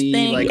mesh sequiny,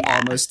 thing, like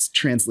almost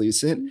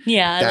translucent.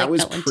 Yeah, that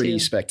was pretty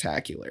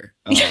spectacular.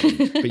 But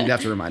you'd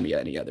have to remind me of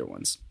any other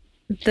ones.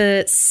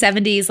 The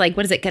 70s, like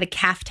what is it? Got a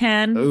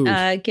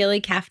caftan, Gilly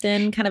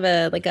caftan, kind of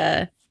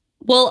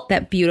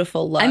that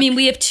beautiful look. I mean,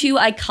 we have two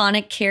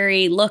iconic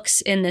Carrie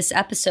looks in this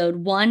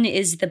episode. One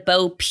is the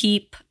Bo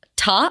Peep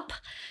top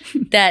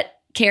that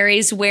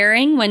Carrie's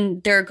wearing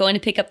when they're going to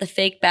pick up the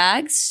fake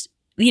bags.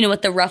 You know,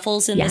 with the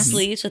ruffles in the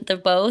sleeves, with the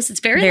bows.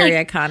 It's very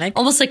iconic.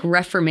 Almost like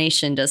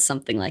Reformation does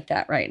something like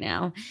that right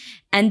now.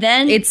 And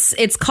then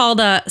it's called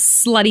a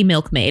slutty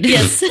milkmaid.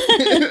 Yes.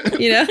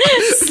 You know?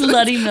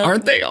 Slutty milkmaid.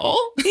 Aren't they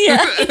all?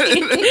 Yeah.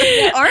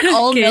 Aren't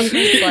all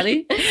milkmaids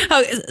slutty?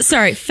 Oh,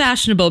 sorry.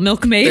 Fashionable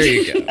milkmaid. There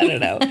you go. I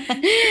don't know.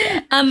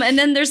 And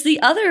then there's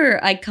the other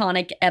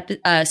iconic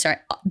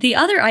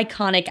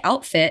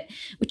outfit,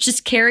 which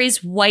is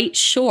Carrie's white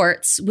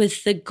shorts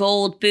with the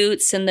gold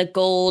boots and the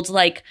gold,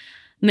 like,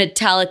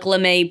 metallic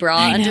lame bra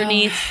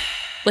underneath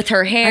with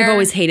her hair. I've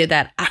always hated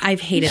that.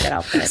 I've hated that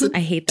outfit. I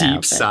hate that deep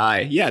outfit. sigh.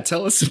 Yeah,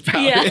 tell us about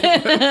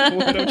it.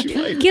 What don't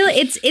you like? Gil,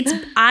 it's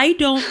I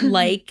don't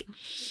like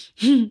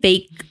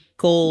fake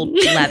gold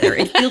leather.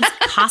 It feels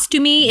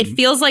costumey. It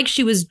feels like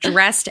she was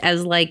dressed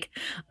as like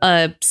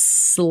a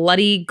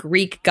slutty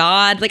Greek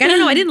god. Like, I don't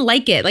know. I didn't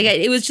like it. Like,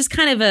 it was just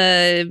kind of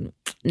a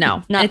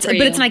no. Not for you.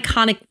 But it's an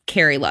iconic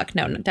Carrie look.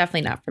 No,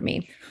 definitely not for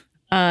me.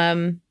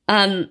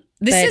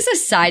 This is a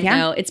side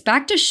note. It's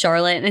back to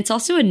Charlotte, and it's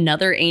also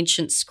another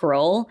ancient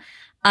scroll.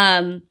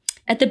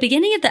 At the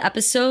beginning of the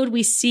episode,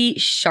 we see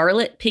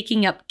Charlotte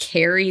picking up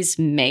Carrie's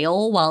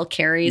mail while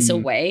Carrie's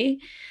away.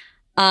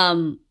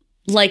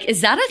 Like,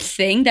 is that a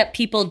thing that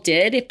people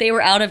did if they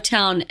were out of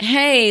town?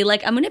 Hey,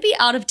 like, I'm going to be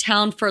out of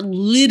town for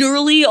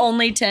literally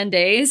only 10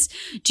 days.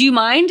 Do you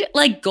mind,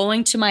 like,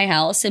 going to my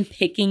house and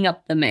picking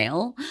up the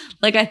mail?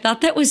 Like, I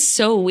thought that was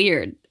so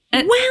weird.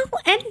 And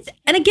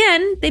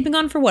again, they've been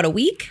gone for what, a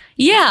week?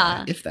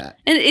 Yeah. If that.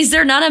 And is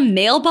there not a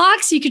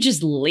mailbox you could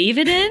just leave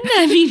it in?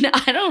 I mean,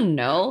 I don't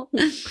know.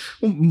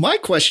 Well, my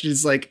question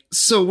is like,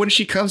 so when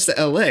she comes to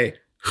LA,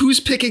 who's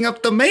picking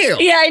up the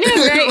mail? Yeah, I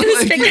know, right?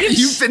 Who's Like, picking up-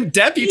 you've been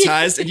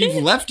deputized and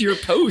you've left your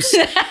post.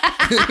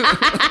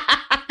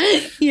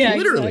 Yeah,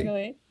 literally.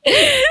 exactly.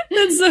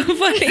 That's so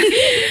funny.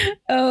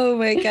 Oh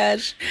my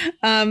gosh.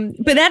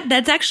 But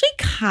that's actually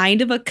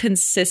kind of a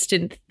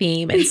consistent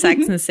theme in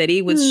Sex and the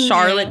City with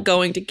Charlotte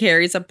going to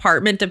Carrie's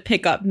apartment to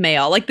pick up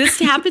mail. Like, this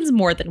happens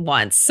more than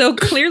once. So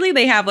clearly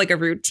they have like a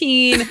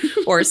routine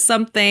or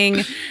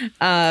something.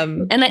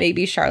 And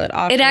maybe Charlotte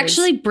offers. It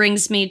actually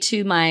brings me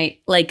to my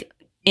like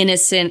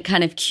innocent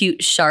kind of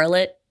cute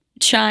Charlotte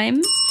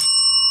chime.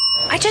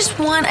 I just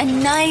want a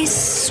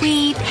nice,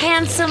 sweet,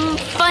 handsome,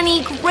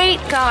 funny, great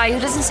guy who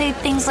doesn't say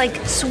things like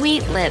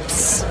sweet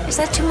lips. Is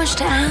that too much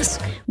to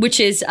ask? Which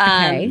is,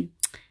 I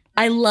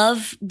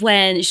love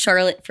when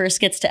Charlotte first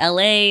gets to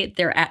LA,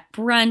 they're at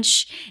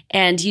brunch,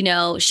 and, you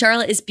know,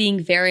 Charlotte is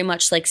being very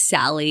much like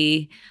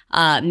Sally,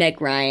 Meg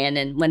Ryan,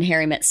 and When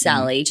Harry Met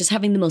Sally, just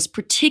having the most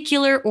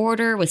particular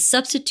order with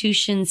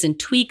substitutions and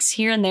tweaks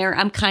here and there.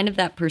 I'm kind of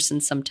that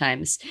person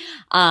sometimes.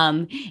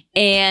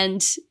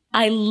 And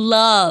I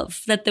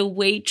love that the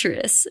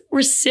waitress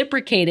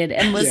reciprocated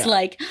and was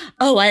like,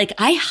 oh, I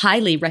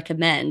highly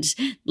recommend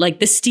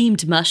like the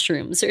steamed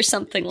mushrooms or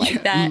something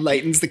like that.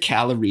 Lightens the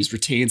calories,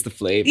 retains the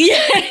flavor.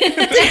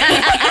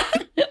 Yeah.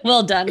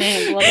 Well done,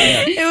 Hank. Well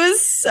done. It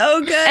was so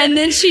good. And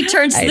then she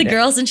turns to the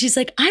girls and she's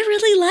like, I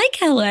really like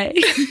LA.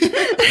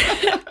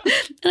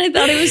 And I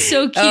thought it was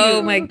so cute.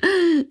 Oh my.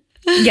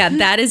 Yeah,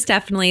 that is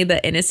definitely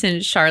the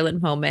innocent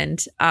Charlotte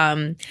moment.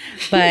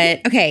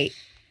 But okay.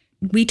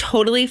 We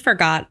totally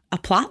forgot a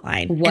plot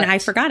line. What? And I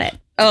forgot it.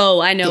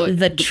 Oh, I know.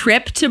 The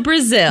trip to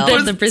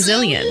Brazil. The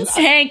Brazilians.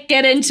 Hank,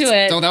 get into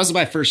it. Oh, that was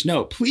my first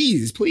note.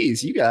 Please,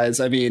 you guys.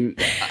 I mean.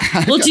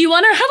 Well, do you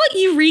want to, how about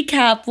you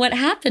recap what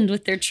happened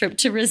with their trip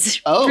to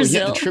Brazil? Oh,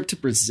 yeah, the trip to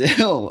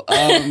Brazil.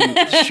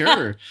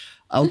 Sure.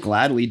 I'll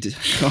gladly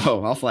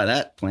I'll fly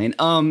that plane.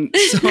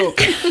 So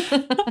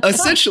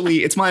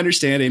essentially, it's my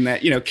understanding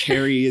that, you know,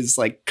 Carrie is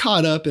like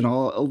caught up in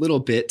a little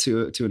bit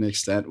to an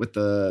extent with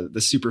the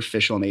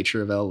superficial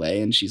nature of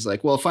LA. And she's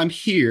like, well, if I'm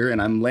here and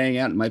I'm laying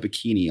out in my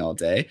bikini all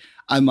day,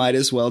 I might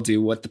as well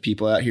do what the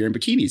people out here in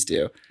bikinis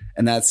do.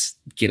 And that's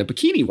get a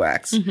bikini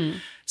wax. Mm-hmm.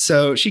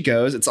 So she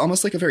goes. It's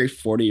almost like a very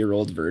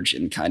 40-year-old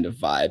virgin kind of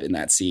vibe in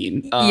that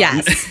scene.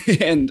 Yes.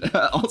 And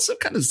also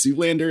kind of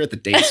Zoolander at the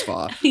day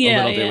spa a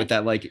little bit with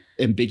that like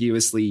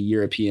ambiguously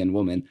European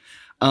woman.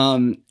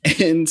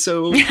 And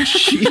so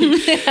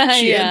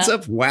she ends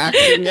up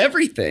waxing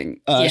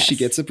everything. She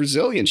gets a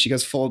Brazilian. She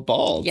goes full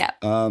bald. Yeah.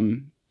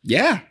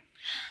 Yeah.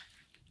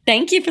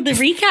 Thank you for the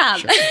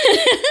recap.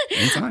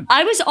 Anytime.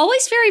 I was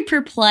always very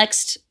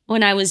perplexed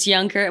when I was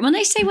younger. When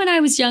I say when I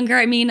was younger,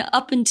 I mean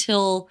up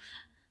until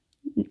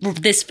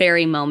this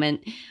very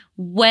moment,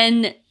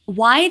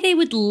 why they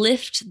would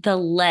lift the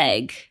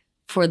leg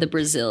for the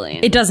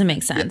Brazilian. It doesn't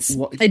make sense.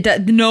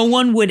 No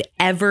one would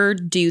ever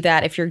do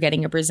that if you're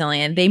getting a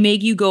Brazilian. They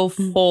make you go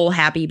full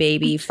happy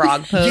baby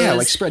frog pose. Yeah,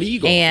 like spread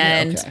eagle.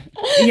 And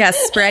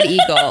spread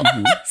eagle.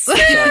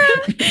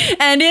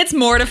 And it's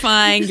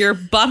mortifying. Your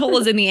butthole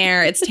is in the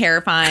air. It's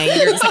terrifying.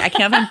 You're just like, I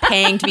can't believe I'm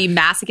paying to be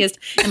masochist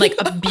and like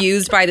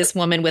abused by this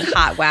woman with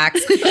hot wax.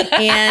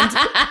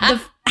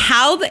 And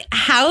how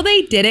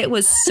they did it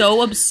was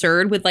so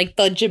absurd with like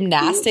the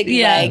gymnastic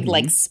leg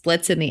like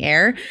splits in the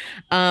air.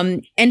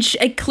 And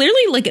it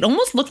clearly like it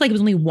almost looked like it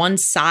was only one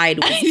side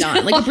was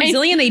done. Like a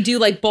Brazilian, they do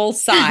like both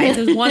sides.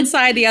 There's one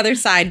side, the other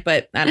side,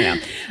 but I don't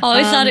know. I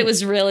always thought it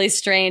was really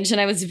strange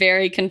and I was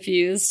very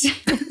confused.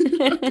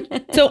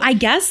 So I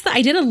guess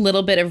I did a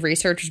little bit of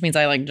research, which means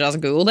I like just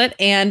Googled it.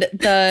 And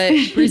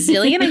the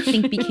Brazilian, I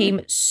think,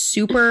 became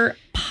super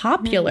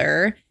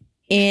popular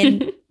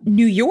in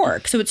New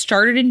York. So it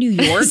started in New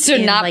York. So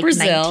in not like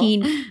Brazil.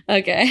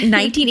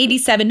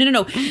 1987.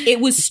 No. It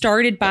was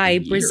started by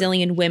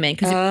Brazilian women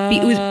because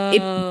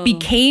it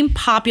became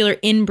popular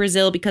in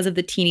Brazil because of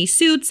the teeny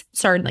suits,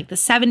 started in like the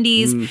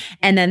 70s.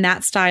 And then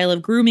that style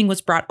of grooming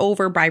was brought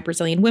over by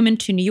Brazilian women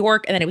to New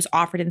York. And then it was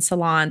offered in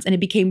salons and it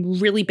became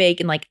really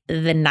big in like the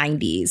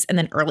 90s and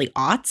then early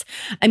aughts.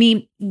 I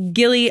mean,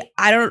 Gilly,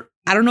 I don't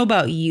know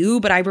about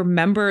you, but I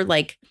remember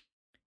like,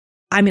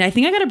 I mean, I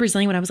think I got a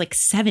Brazilian when I was like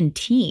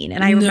 17.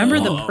 And I remember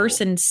the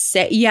person and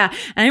I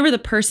remember the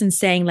person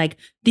saying like,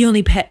 the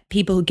only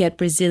people who get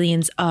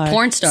Brazilians are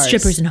porn stars,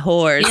 strippers and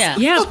whores.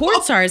 Yeah,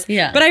 porn stars.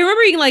 Yeah. But I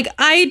remember being like,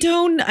 I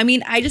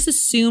just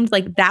assumed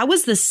like that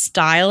was the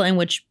style in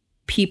which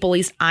people, at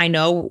least I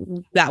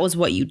know, that was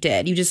what you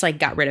did. You just like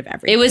got rid of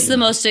everything. It was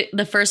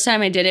the first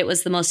time I did it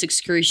was the most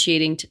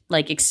excruciating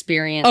like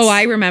experience. Oh,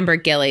 I remember,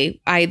 Gilly.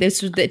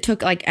 It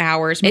took like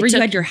hours. Remember you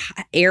had your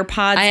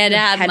AirPods? I had to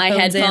have my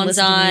headphones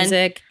on.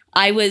 Music.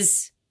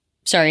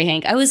 Sorry,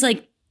 Hank. I was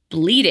like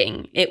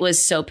bleeding. It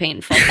was so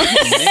painful.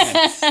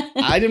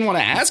 I didn't want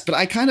to ask, but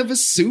I kind of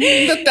assumed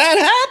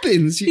that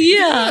happens.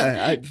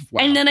 Yeah.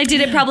 Wow. And then I did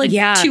it probably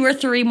 2 or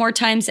 3 more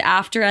times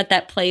after at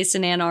that place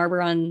in Ann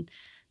Arbor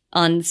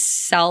on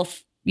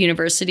South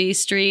University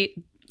Street.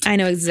 I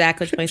know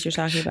exactly which place you're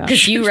talking about.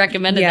 Because you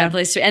recommended that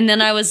place. And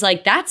then I was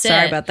like, that's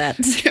Sorry about that.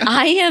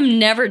 I am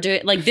never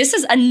doing, like, this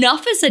is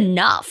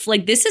enough.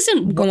 Like, this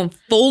isn't going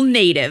full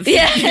native.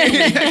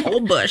 Yeah. Full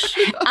bush.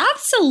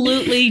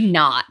 Absolutely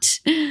not.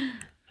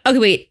 Okay,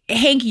 wait.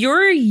 Hank,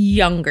 you're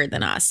younger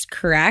than us,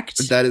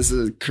 correct? That is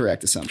a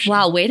correct assumption.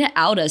 Wow, way to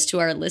out us to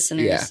our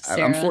listeners. Yeah,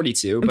 Sarah. I'm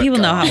 42. But people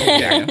know how old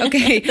you are.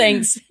 Okay,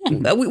 thanks.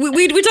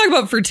 We talk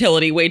about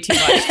fertility way too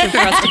much for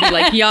us to be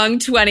like young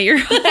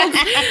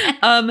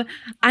 20-year-olds.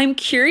 I'm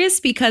curious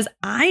because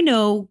I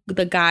know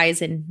the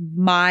guys in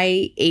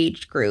my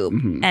age group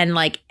and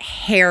like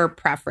hair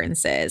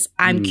preferences.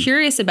 I'm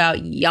curious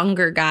about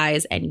younger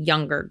guys and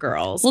younger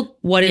girls. Well,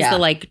 what is the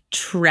like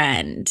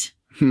trend?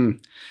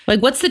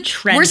 Like, what's the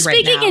trend? We're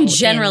speaking right now in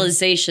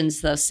generalizations,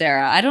 though,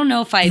 Sarah. I don't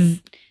know if I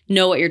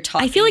know what you're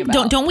talking about. I feel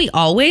like don't we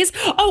always?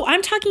 Oh,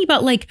 I'm talking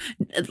about like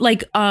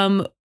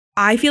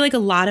I feel like a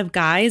lot of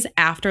guys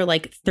after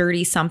like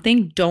 30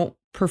 something don't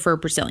prefer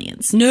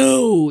Brazilians.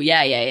 No,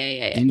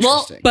 yeah.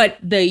 Well, but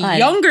the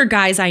younger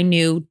guys I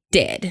knew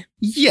did.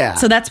 Yeah.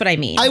 So that's what I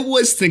mean. I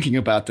was thinking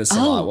about this a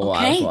lot while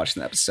I was watching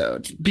the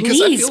episode. Because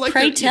Please, I feel like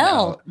pray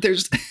tell.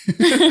 There's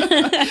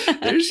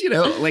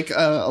like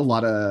a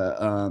lot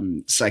of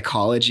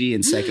psychology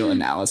and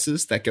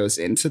psychoanalysis that goes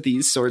into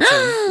these sorts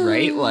of,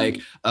 right?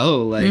 Like,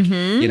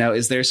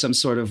 is there some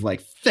sort of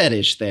like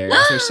fetish there?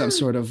 Is there some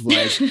sort of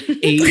like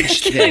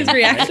age thing?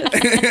 Reaction.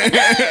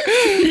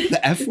 The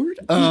F word?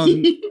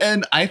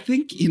 And I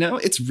think,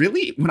 it's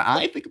really, when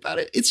I think about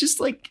it, it's just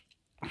like,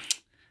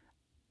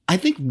 I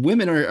think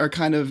women are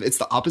kind of, it's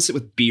the opposite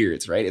with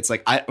beards, right? It's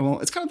like,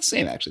 it's kind of the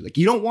same actually. Like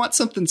you don't want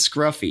something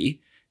scruffy,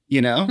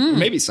 Or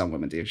maybe some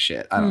women do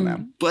shit. I don't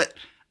know. But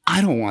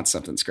I don't want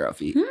something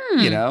scruffy,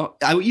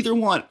 I either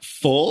want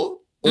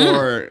full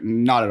or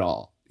not at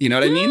all. You know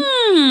what I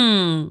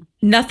mean?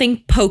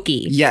 Nothing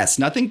pokey. Yes,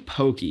 nothing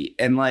pokey.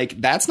 And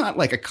like, that's not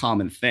like a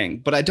common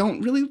thing, but I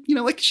don't really,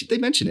 like they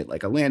mentioned it,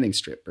 like a landing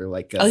strip or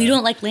like you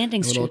don't like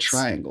landing strips? A little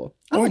triangle.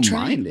 I don't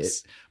mind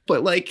it.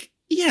 But like,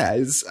 yeah,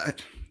 it's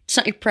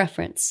not your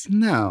preference.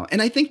 No.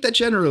 And I think that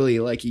generally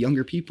like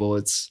younger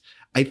people,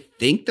 I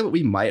think that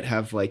we might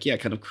have like,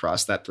 kind of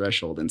crossed that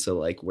threshold into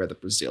like where the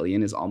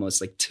Brazilian is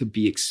almost like to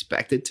be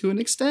expected to an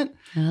extent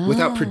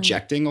without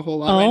projecting a whole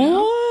lot right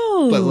now.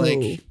 But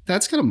like,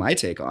 that's kind of my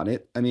take on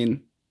it. I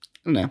mean,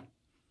 I don't know.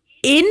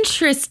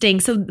 Interesting.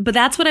 So, but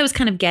that's what I was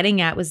kind of getting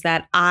at was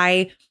that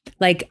I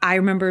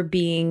remember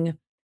being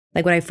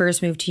like when I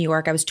first moved to New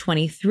York, I was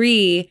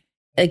 23,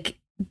 like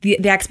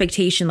the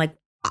expectation, like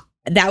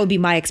that would be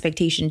my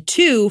expectation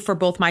too for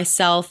both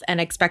myself and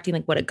expecting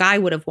like what a guy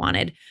would have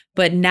wanted.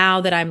 But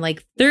now that I'm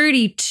like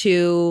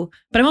 32,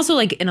 but I'm also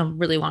like in a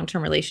really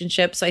long-term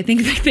relationship. So I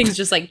think that things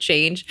just like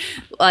change.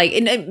 Like,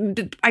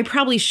 and I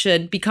probably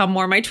should become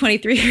more my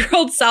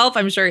 23-year-old self.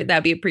 I'm sure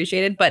that'd be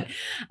appreciated. But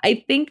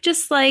I think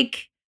just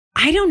like,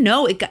 I don't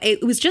know.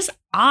 It was just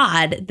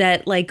odd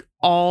that like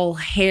all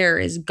hair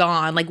is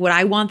gone. Like, would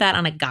I want that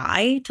on a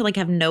guy to like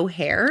have no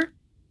hair?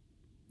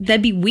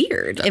 That'd be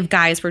weird if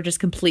guys were just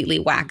completely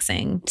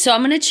waxing. So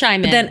I'm going to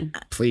chime in. Then,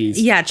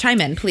 please. Yeah,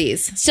 chime in,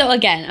 please. So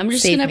again, I'm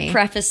just going to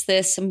preface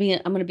this. I'm going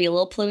to be a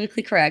little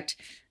politically correct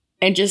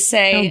and just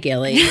say. Oh,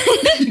 Gilly.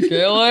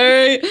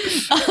 Gilly.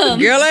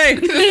 Gilly.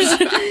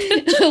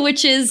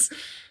 Which is,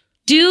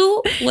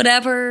 do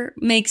whatever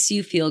makes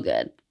you feel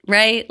good,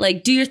 right?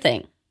 Like, do your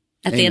thing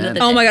at the end of the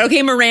day. Oh my God.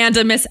 Okay,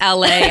 Miranda, Miss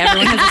LA.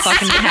 Everyone has a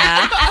fucking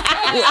path.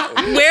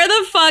 Where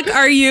the fuck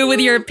are you with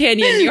your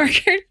opinion, New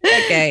Yorker?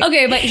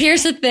 Okay, but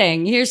here's the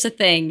thing.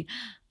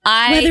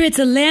 Whether it's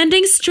a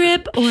landing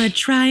strip or a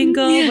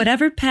triangle,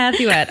 whatever path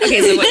you had. Okay,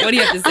 so what do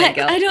you have to say,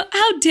 Gil?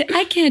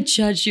 I can't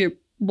judge your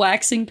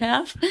waxing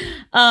path.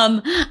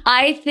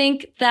 I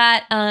think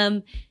that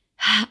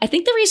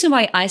the reason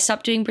why I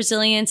stopped doing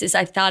Brazilians is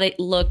I thought it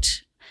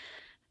looked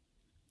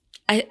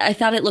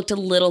a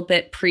little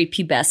bit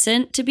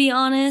prepubescent, to be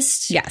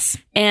honest. Yes.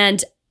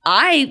 And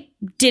I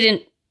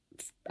didn't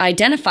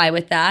identify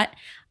with that.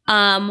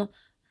 And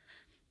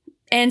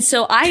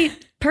so I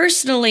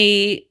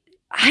personally,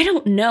 I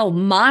don't know.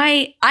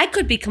 I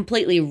could be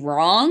completely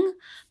wrong,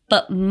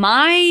 but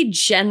my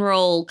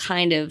general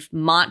kind of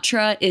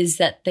mantra is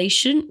that they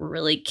shouldn't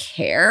really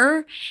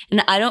care.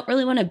 And I don't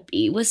really want to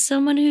be with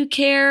someone who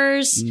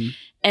cares. Mm.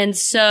 And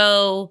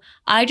so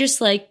I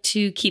just like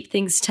to keep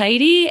things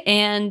tidy.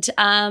 And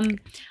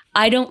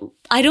I don't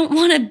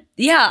want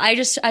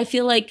to, I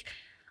feel like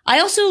I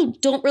also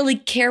don't really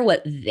care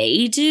what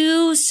they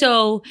do.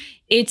 So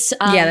it's,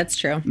 that's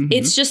true. Mm-hmm.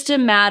 It's just a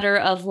matter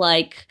of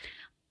like,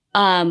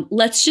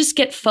 let's just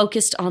get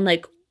focused on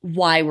like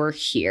why we're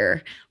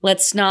here.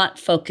 Let's not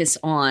focus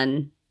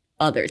on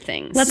other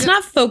things. Let's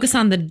not focus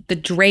on the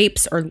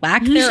drapes or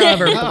lack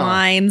thereof or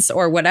blinds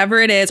or whatever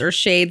it is or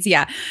shades.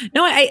 Yeah.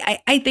 No,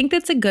 I think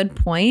that's a good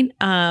point.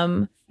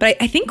 But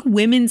I think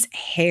women's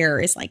hair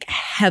is like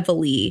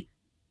heavily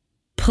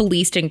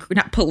policed and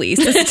not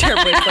policed. That's a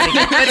terrible way of putting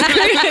it.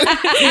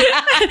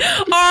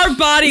 Our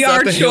body,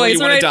 our choice.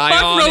 Right?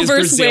 Fuck Roe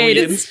versus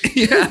Wade.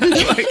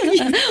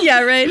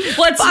 Yeah, right.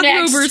 What's Fuck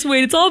next? Roe versus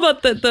Wade. It's all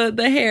about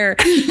the hair.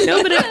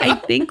 No, but I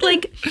think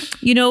like,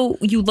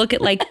 you look at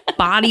like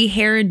body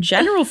hair in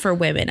general for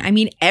women. I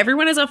mean,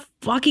 everyone has a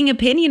fucking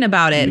opinion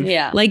about it.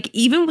 Yeah. Like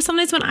even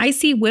sometimes when I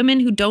see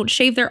women who don't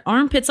shave their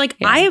armpits, like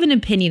I have an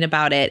opinion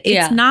about it.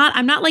 It's not,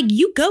 I'm not like,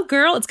 you go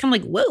girl. It's kind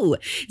of like, whoa.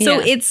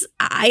 So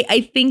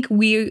I think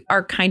we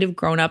are kind of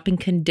grown up and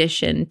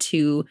conditioned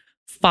to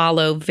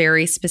follow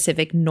very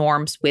specific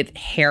norms with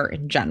hair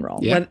in general.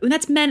 Yeah.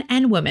 That's men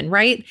and women,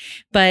 right?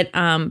 But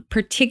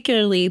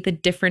particularly the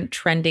different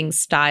trending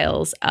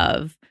styles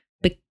of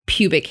the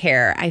pubic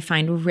hair I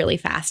find really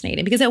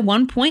fascinating because at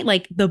one point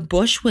like the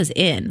bush was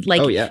in.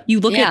 Like you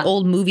look at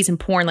old movies and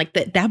porn, like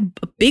that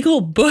big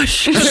old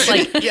bush was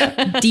like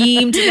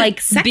deemed like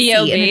sexy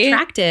and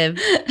attractive.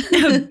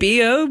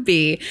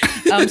 B.O.B.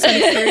 So I'm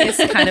curious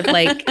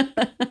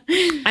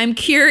I'm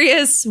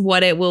curious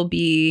what it will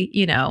be,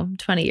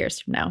 20 years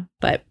from now.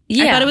 But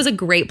I thought it was a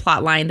great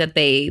plot line that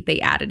they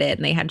added it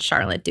and they had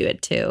Charlotte do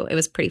it too. It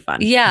was pretty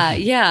fun.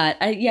 I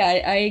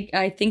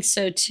think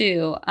so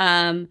too.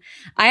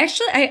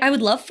 I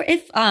would love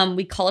if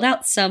we called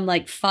out some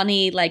like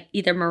funny like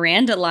either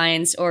Miranda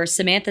lines or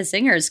Samantha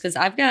singers because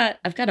I've got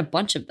a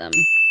bunch of them.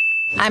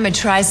 I'm a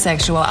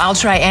trisexual. I'll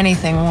try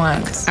anything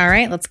once. All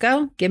right, let's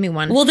go. Give me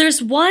one. Well,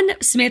 there's one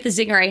Samantha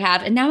Zinger I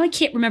have, and now I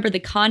can't remember the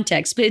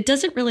context, but it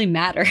doesn't really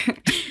matter.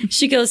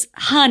 She goes,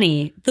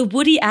 honey, the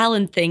Woody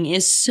Allen thing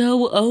is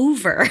so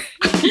over.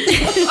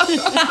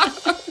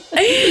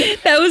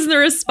 That was the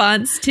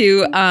response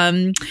to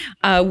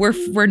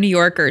we're New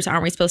Yorkers,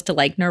 aren't we supposed to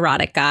like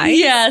neurotic guys?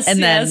 Yes,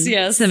 and then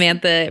yes.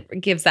 Samantha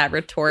gives that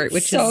retort,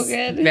 which so is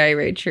good. Very,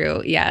 very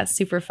true. Yeah,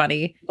 super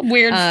funny.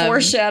 Weird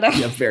foreshadow.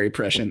 Yeah, very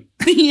prescient.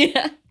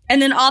 Yeah.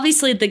 And then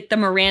obviously the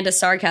Miranda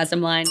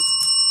sarcasm line.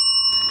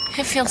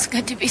 It feels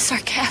good to be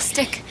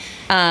sarcastic.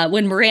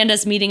 When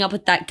Miranda's meeting up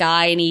with that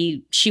guy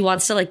and she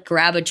wants to like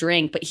grab a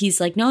drink, but he's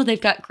like, no,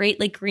 they've got great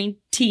like green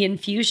tea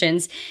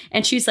infusions.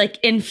 And she's like,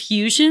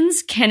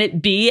 infusions? Can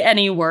it be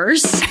any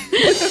worse?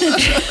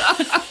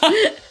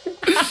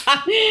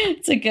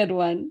 It's a good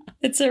one.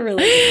 It's a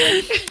really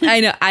good one. I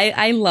know.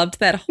 I loved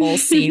that whole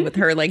scene with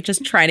her like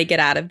just trying to get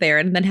out of there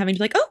and then having to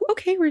be like, oh,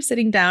 okay, we're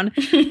sitting down.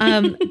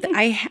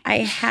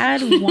 I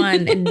had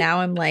one and now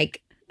I'm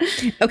like,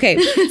 okay,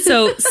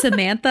 so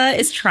Samantha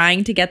is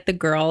trying to get the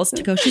girls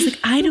to go. She's like,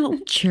 I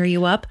don't cheer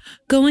you up.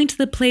 Going to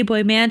the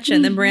Playboy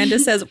Mansion. Then Miranda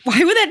says, why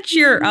would that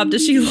cheer her up?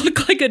 Does she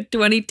look like a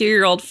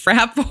 22-year-old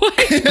frat boy?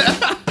 Just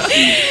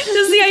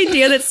the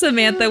idea that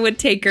Samantha would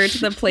take her to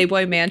the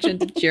Playboy Mansion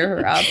to cheer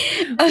her up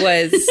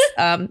was...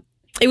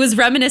 it was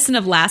reminiscent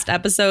of last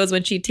episodes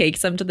when she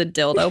takes them to the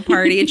dildo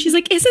party and she's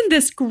like, isn't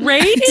this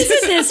great?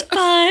 Isn't this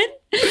fun?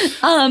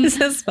 This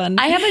is fun.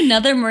 I have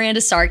another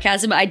Miranda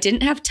sarcasm. I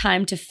didn't have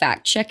time to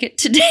fact check it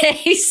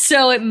today,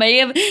 so it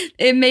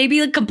may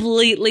be like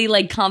completely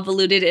like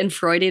convoluted and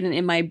Freudian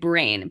in my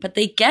brain. But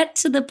they get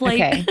to the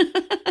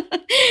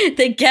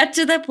they get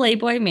to the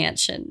Playboy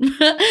Mansion.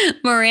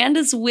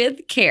 Miranda's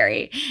with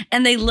Carrie,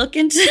 and they look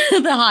into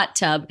the hot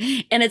tub,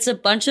 and it's a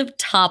bunch of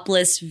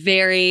topless,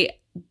 very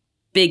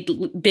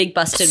big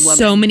busted women.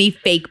 So many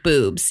fake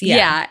boobs.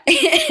 Yeah.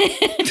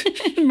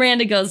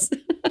 Miranda goes,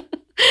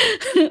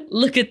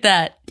 look at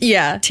that.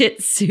 Yeah.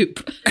 Tit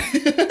soup.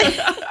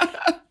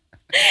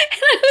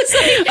 I was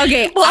like,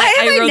 Okay, why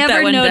have I wrote that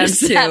never one down,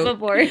 noticed that too.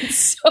 before?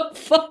 It's so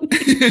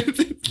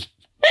funny.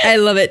 I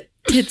love it.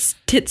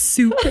 Tit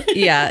soup.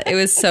 Yeah, it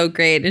was so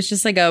great. It's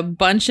just like a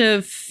bunch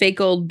of fake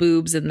old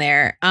boobs in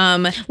there.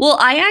 Well,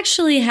 I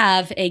actually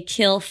have a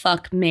kill,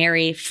 fuck,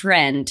 marry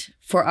friend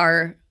for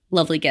our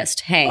lovely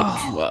guest, Hank.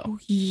 Whoa.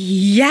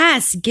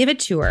 Yes, give it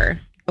to her.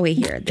 Oh wait,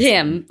 here.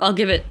 Tim. I'll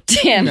give it to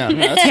him. No,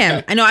 that's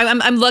Tim. I know.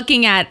 I'm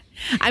looking at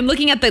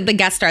the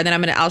guest star.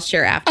 Then I'll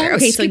share after. I'm a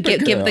Okay, so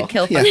Skipper give the girl.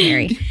 kill fuck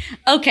Mary.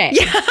 Okay.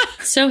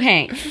 So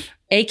Hank,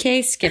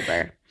 aka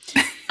Skipper.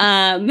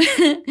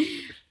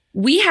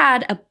 We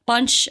had a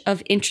bunch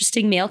of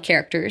interesting male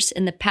characters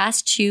in the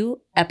past 2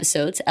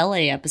 episodes,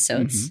 LA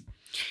episodes.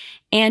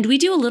 And we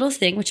do a little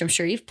thing, which I'm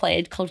sure you've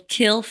played, called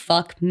Kill,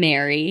 Fuck,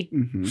 Marry,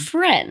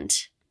 Friend.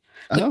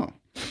 Oh.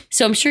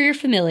 So I'm sure you're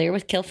familiar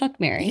with Kill, Fuck,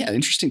 Marry. Yeah,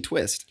 interesting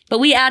twist. But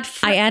we add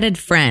I added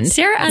friend.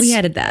 Sarah adds we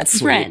added that.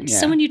 friend. Sweet, yeah.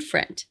 Someone you'd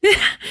friend.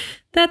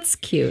 That's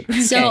cute.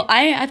 So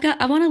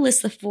I want to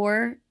list the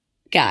 4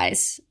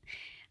 guys,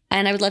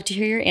 and I would love to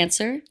hear your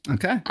answer.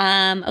 Okay.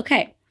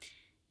 Okay.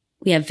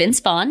 We have Vince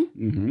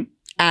Vaughn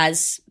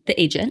as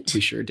the agent.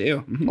 We sure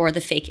do. Or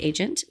the fake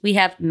agent. We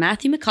have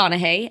Matthew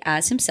McConaughey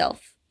as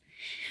himself.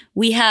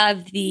 We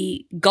have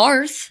the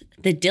Garth,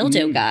 the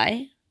dildo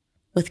guy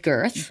with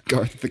girth.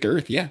 Garth the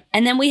Girth, yeah.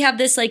 And then we have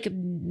this like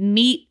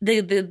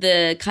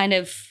the kind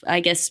of, I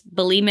guess,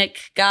 bulimic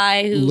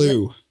guy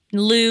who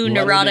Lou,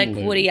 neurotic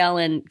Lou. Woody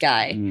Allen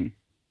guy.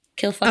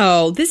 Kill fuck.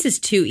 Oh, this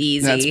is too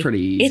easy. That's pretty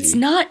easy. It's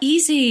not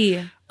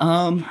easy.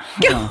 I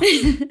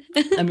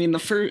mean, the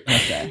first.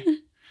 Okay.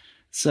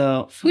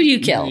 So Who do you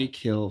kill? Marry,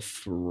 kill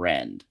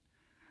friend.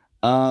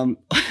 Well,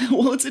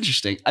 it's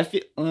interesting. I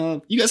feel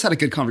you guys had a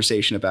good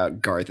conversation about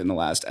Garth in the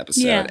last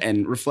episode,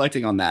 and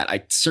reflecting on that,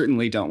 I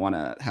certainly don't want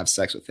to have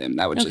sex with him.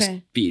 That would just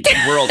be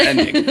world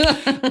ending.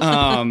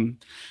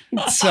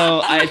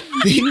 So I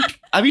think,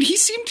 I mean, he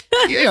seemed,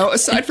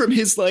 aside from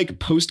his like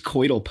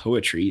post-coital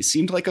poetry, he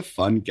seemed like a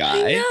fun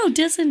guy. I know,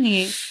 doesn't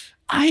he?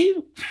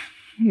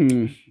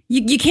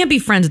 You can't be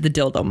friends with the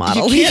dildo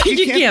model. You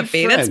You can't can't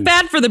be be. That's friends.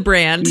 bad for the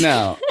brand.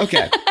 No.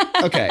 Okay.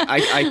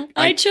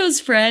 I chose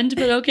friend,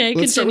 but okay,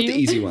 let's start with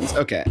continue. the easy ones.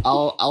 Okay.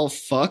 I'll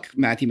fuck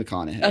Matthew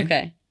McConaughey.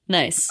 Okay,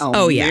 nice.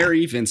 I'll yeah.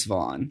 marry Vince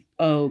Vaughn.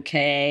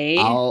 Okay.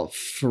 I'll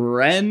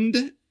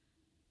friend.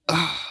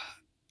 I'll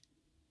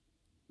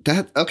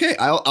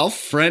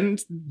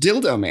friend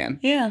Dildo Man.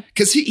 Yeah.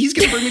 Because he's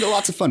gonna bring me to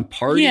lots of fun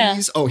parties. Yeah.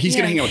 Oh, he's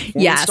gonna hang out with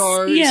porn Yes.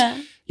 stars.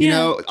 Yeah. You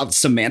know,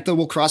 Samantha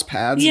will cross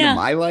paths Yeah. into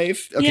my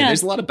life. Okay, Yeah.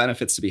 there's a lot of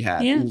benefits to be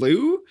had. Yeah.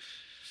 Lou,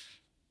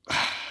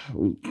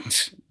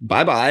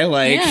 bye-bye.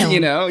 Like,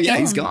 Yeah.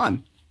 he's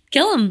gone.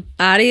 Kill him.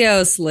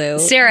 Adios, Lou.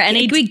 Sarah,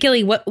 any- Wait,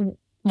 Gilly,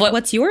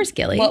 what's yours,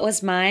 Gilly? What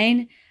was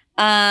mine?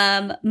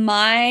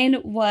 Mine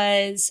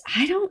was,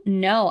 I don't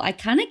know. I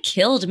kind of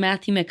killed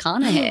Matthew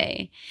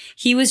McConaughey.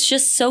 He was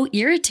just so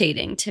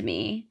irritating to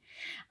me.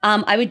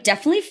 I would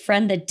definitely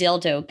friend the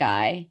dildo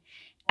guy.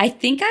 I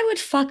think I would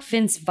fuck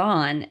Vince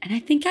Vaughn, and I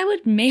think I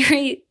would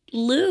marry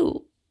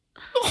Lou.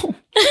 Oh.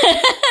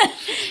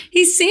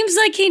 He seems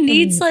like he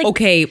needs like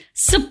Okay, plot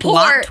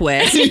support.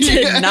 twist.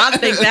 Did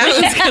not think that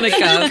was going to I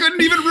come.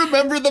 couldn't even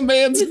remember the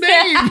man's name.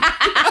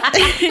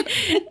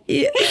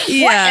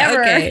 Yeah,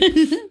 Whatever.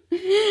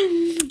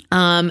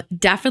 okay.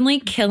 Definitely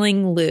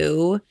killing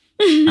Lou.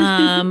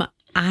 I'm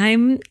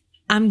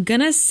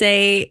gonna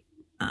say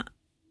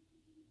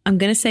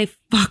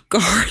fuck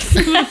Garth.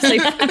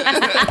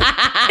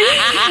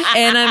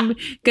 And I'm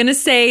gonna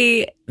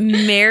say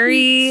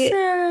marry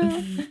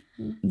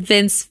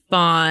Vince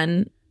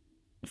Vaughn,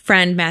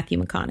 friend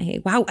Matthew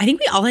McConaughey. Wow, I think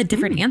we all had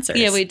different answers.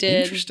 Yeah, we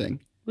did. Interesting.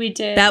 We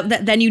did.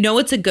 That then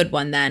it's a good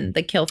one then,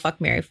 the kill,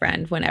 fuck, marry,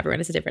 friend, when everyone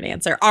has a different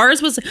answer.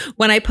 Ours was,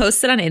 when I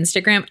posted on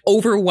Instagram,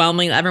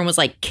 overwhelmingly everyone was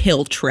like,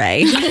 kill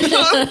Trey.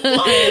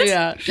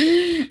 Yeah.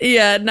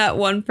 Yeah, not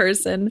one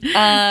person.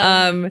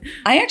 I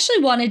actually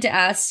wanted to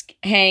ask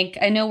Hank,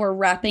 I know we're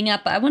wrapping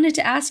up, but I wanted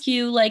to ask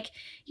you, like,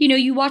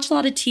 you watch a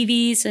lot of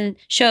TVs and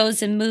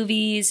shows and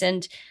movies,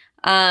 and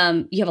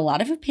you have a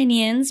lot of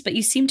opinions, but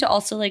you seem to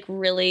also like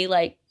really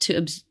like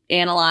to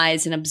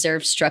analyze and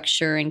observe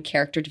structure and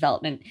character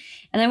development.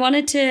 And I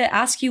wanted to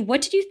ask you,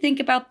 what did you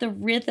think about the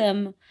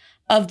rhythm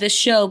of the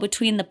show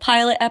between the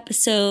pilot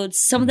episodes,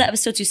 some of the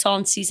episodes you saw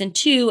in season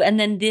 2, and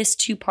then this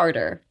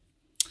 2-parter?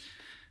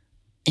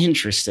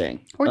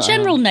 Interesting. Or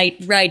general night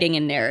writing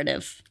and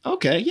narrative.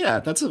 Okay, yeah,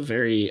 that's a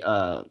very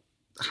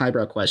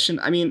highbrow question.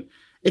 I mean,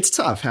 it's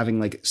tough having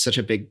like such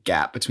a big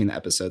gap between the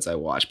episodes I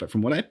watched, but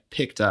from what I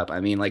picked up,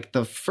 I mean, like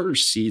the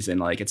first season,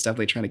 like it's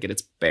definitely trying to get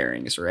its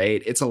bearings,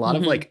 right? It's a lot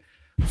of like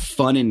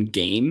fun and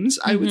games,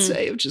 I would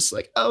say, of just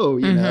like, oh,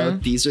 you know,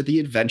 these are the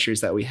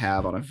adventures that we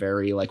have on a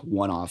very like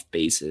one-off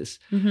basis.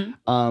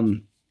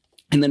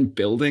 And then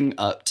building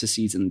up to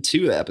season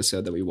 2, the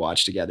episode that we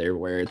watched together,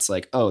 where it's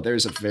like, oh,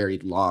 there's a very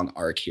long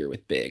arc here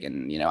with Big.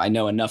 And, I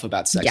know enough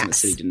about Sex and the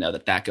City to know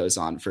that goes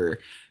on for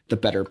the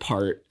better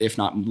part, if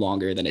not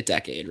longer than a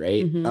decade,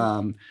 right?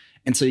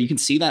 And so you can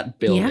see that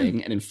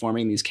building and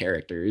informing these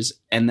characters.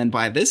 And then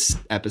by this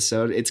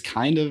episode,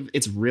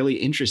 it's really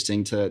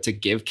interesting to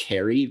give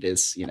Carrie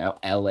this,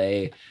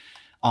 LA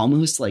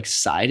almost like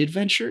side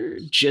adventure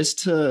just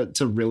to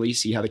really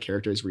see how the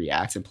characters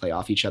react and play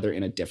off each other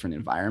in a different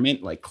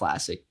environment, like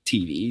classic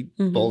TV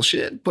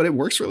bullshit. But it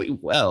works really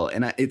well.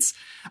 And I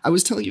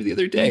was telling you the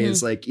other day,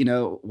 is like,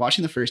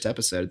 watching the first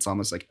episode, it's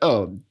almost like,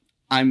 oh,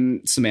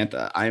 I'm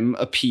Samantha. I'm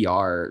a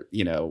PR,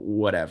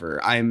 whatever.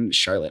 I'm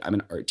Charlotte. I'm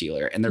an art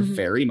dealer. And they're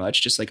very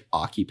much just like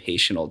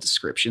occupational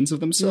descriptions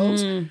of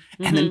themselves. And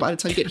then by the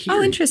time you get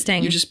here,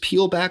 interesting. You just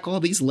peel back all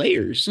these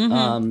layers.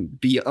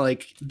 Be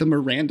like the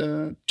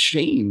Miranda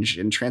change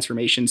and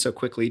transformation so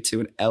quickly to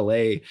an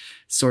LA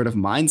sort of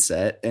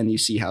mindset. And you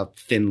see how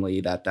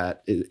thinly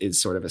that is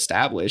sort of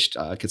established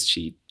because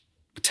she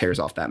tears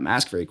off that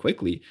mask very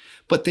quickly.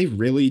 But they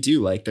really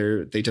do. Like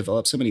they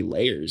develop so many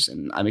layers,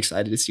 and I'm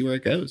excited to see where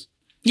it goes.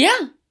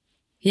 Yeah.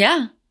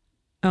 Yeah.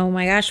 Oh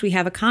my gosh, we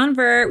have a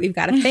convert. We've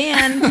got a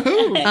fan.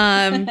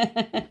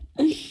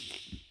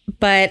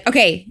 But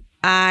okay,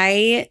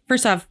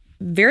 first off,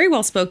 very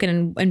well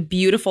spoken and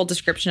beautiful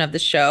description of the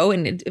show.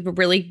 And it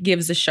really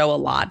gives the show a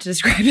lot to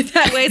describe it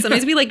that way.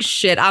 Sometimes we like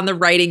shit on the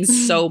writing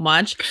so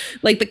much,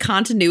 like the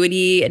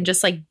continuity and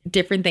just like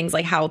different things,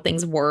 like how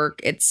things work.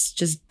 It's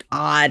just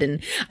odd.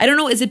 And I don't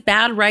know, is it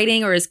bad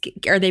writing or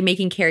are they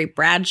making Carrie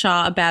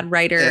Bradshaw a bad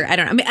writer? I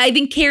don't know. I mean, I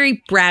think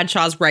Carrie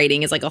Bradshaw's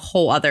writing is like a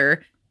whole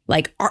other,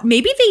 like,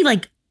 maybe they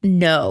like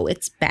know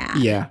it's bad.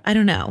 Yeah. I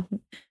don't know.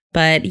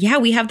 But yeah,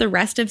 we have the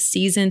rest of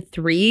season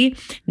 3.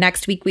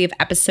 Next week, we have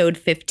episode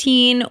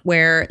 15,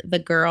 where the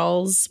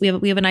girls, we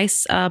have a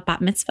nice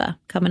bat mitzvah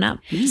coming up,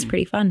 which is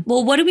pretty fun.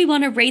 Well, what do we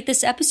want to rate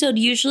this episode?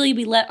 Usually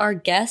we let our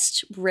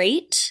guest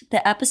rate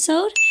the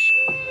episode.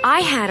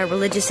 I had a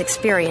religious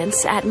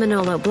experience at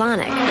Manolo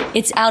Blahnik.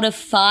 It's out of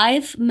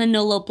 5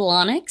 Manolo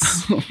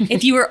Blahniks.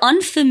 If you are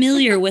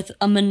unfamiliar with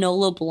a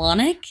Manolo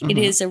Blahnik, it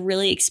is a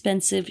really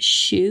expensive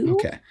shoe.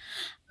 Okay.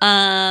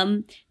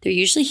 They're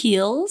usually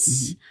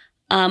heels.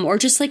 Or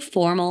just like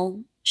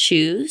formal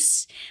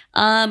shoes.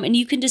 And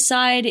you can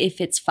decide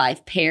if it's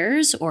 5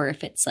 pairs or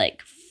if it's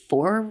like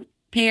 4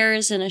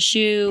 pairs in a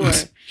shoe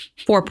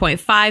or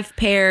 4.5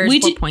 pairs,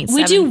 4.75.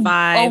 We do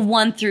a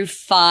 1 through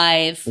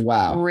 5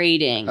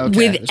 rating. Okay,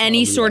 with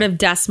any sort of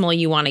decimal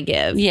you want to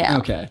give. Yeah.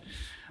 Okay.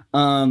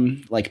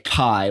 Like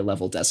pi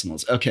level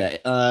decimals. Okay.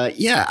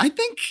 Yeah, I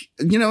think,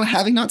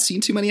 having not seen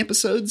too many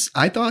episodes,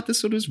 I thought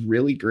this one was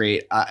really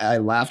great. I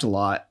laughed a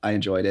lot. I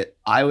enjoyed it.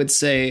 I would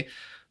say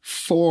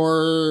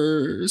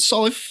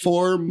solid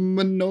 4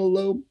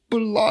 Manolo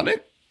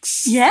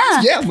Blahniks.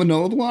 Yeah. Yeah,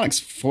 Manolo Blahniks.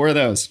 4 of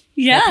those.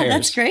 Yeah,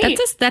 that's great.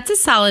 That's a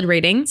solid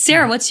rating.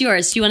 Sarah, what's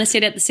yours? Do you want to say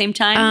it at the same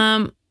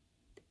time?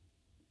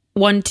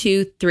 1,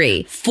 2,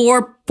 3.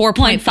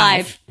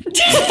 4.5.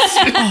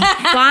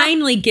 Oh,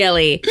 finally,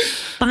 Gilly.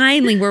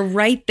 Finally, we're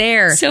right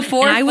there. So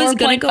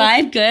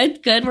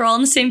 4.5. Good. We're all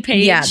on the same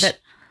page.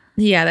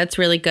 Yeah, that's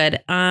really good.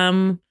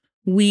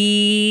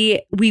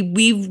 We've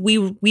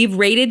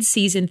rated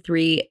season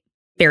 3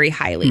 very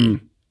highly.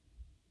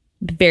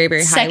 Very,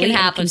 very highly. Second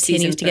half of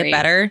season 3 continues to get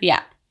better.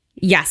 Yeah.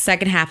 Yeah,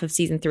 second half of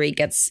season 3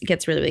 gets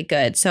really, really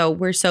good. So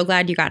we're so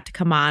glad you got to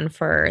come on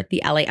for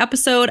the LA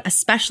episode,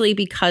 especially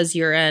because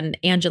you're an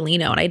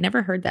Angelino, and I'd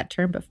never heard that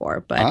term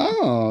before. But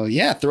oh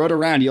yeah, throw it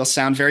around. You'll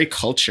sound very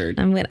cultured.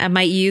 I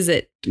might use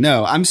it.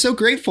 No, I'm so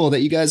grateful that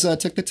you guys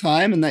took the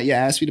time and that you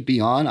asked me to be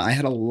on. I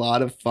had a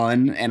lot of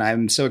fun, and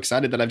I'm so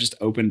excited that I've just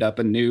opened up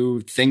a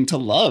new thing to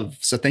love.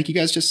 So thank you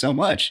guys just so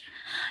much.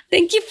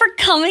 Thank you for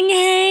coming,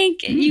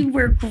 Hank. You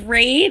were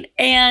great.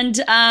 And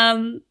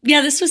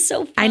this was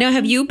so fun. I know.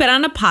 Have you been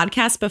on a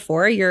podcast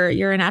before?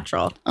 You're a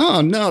natural.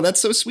 Oh, no, that's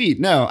so sweet.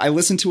 No, I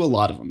listen to a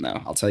lot of them,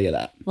 though. I'll tell you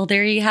that. Well,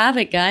 there you have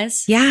it,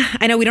 guys. Yeah,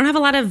 I know. We don't have a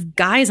lot of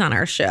guys on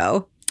our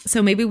show.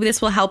 So maybe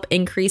this will help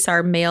increase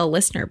our male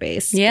listener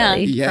base. Yeah.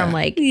 Really, from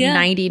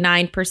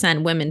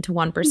 99% women to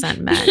 1%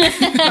 men.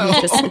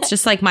 It's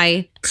just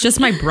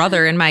my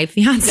brother and my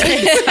fiance.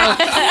 So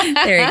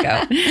there you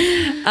go.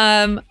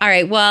 All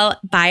right. Well,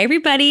 bye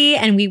everybody.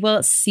 And we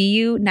will see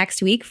you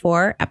next week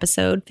for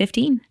episode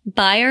 15.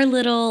 Bye our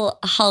little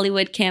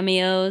Hollywood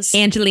cameos.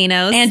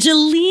 Angelinos.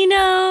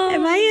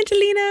 Angelino. Bye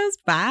Angelinos.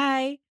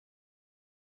 Bye.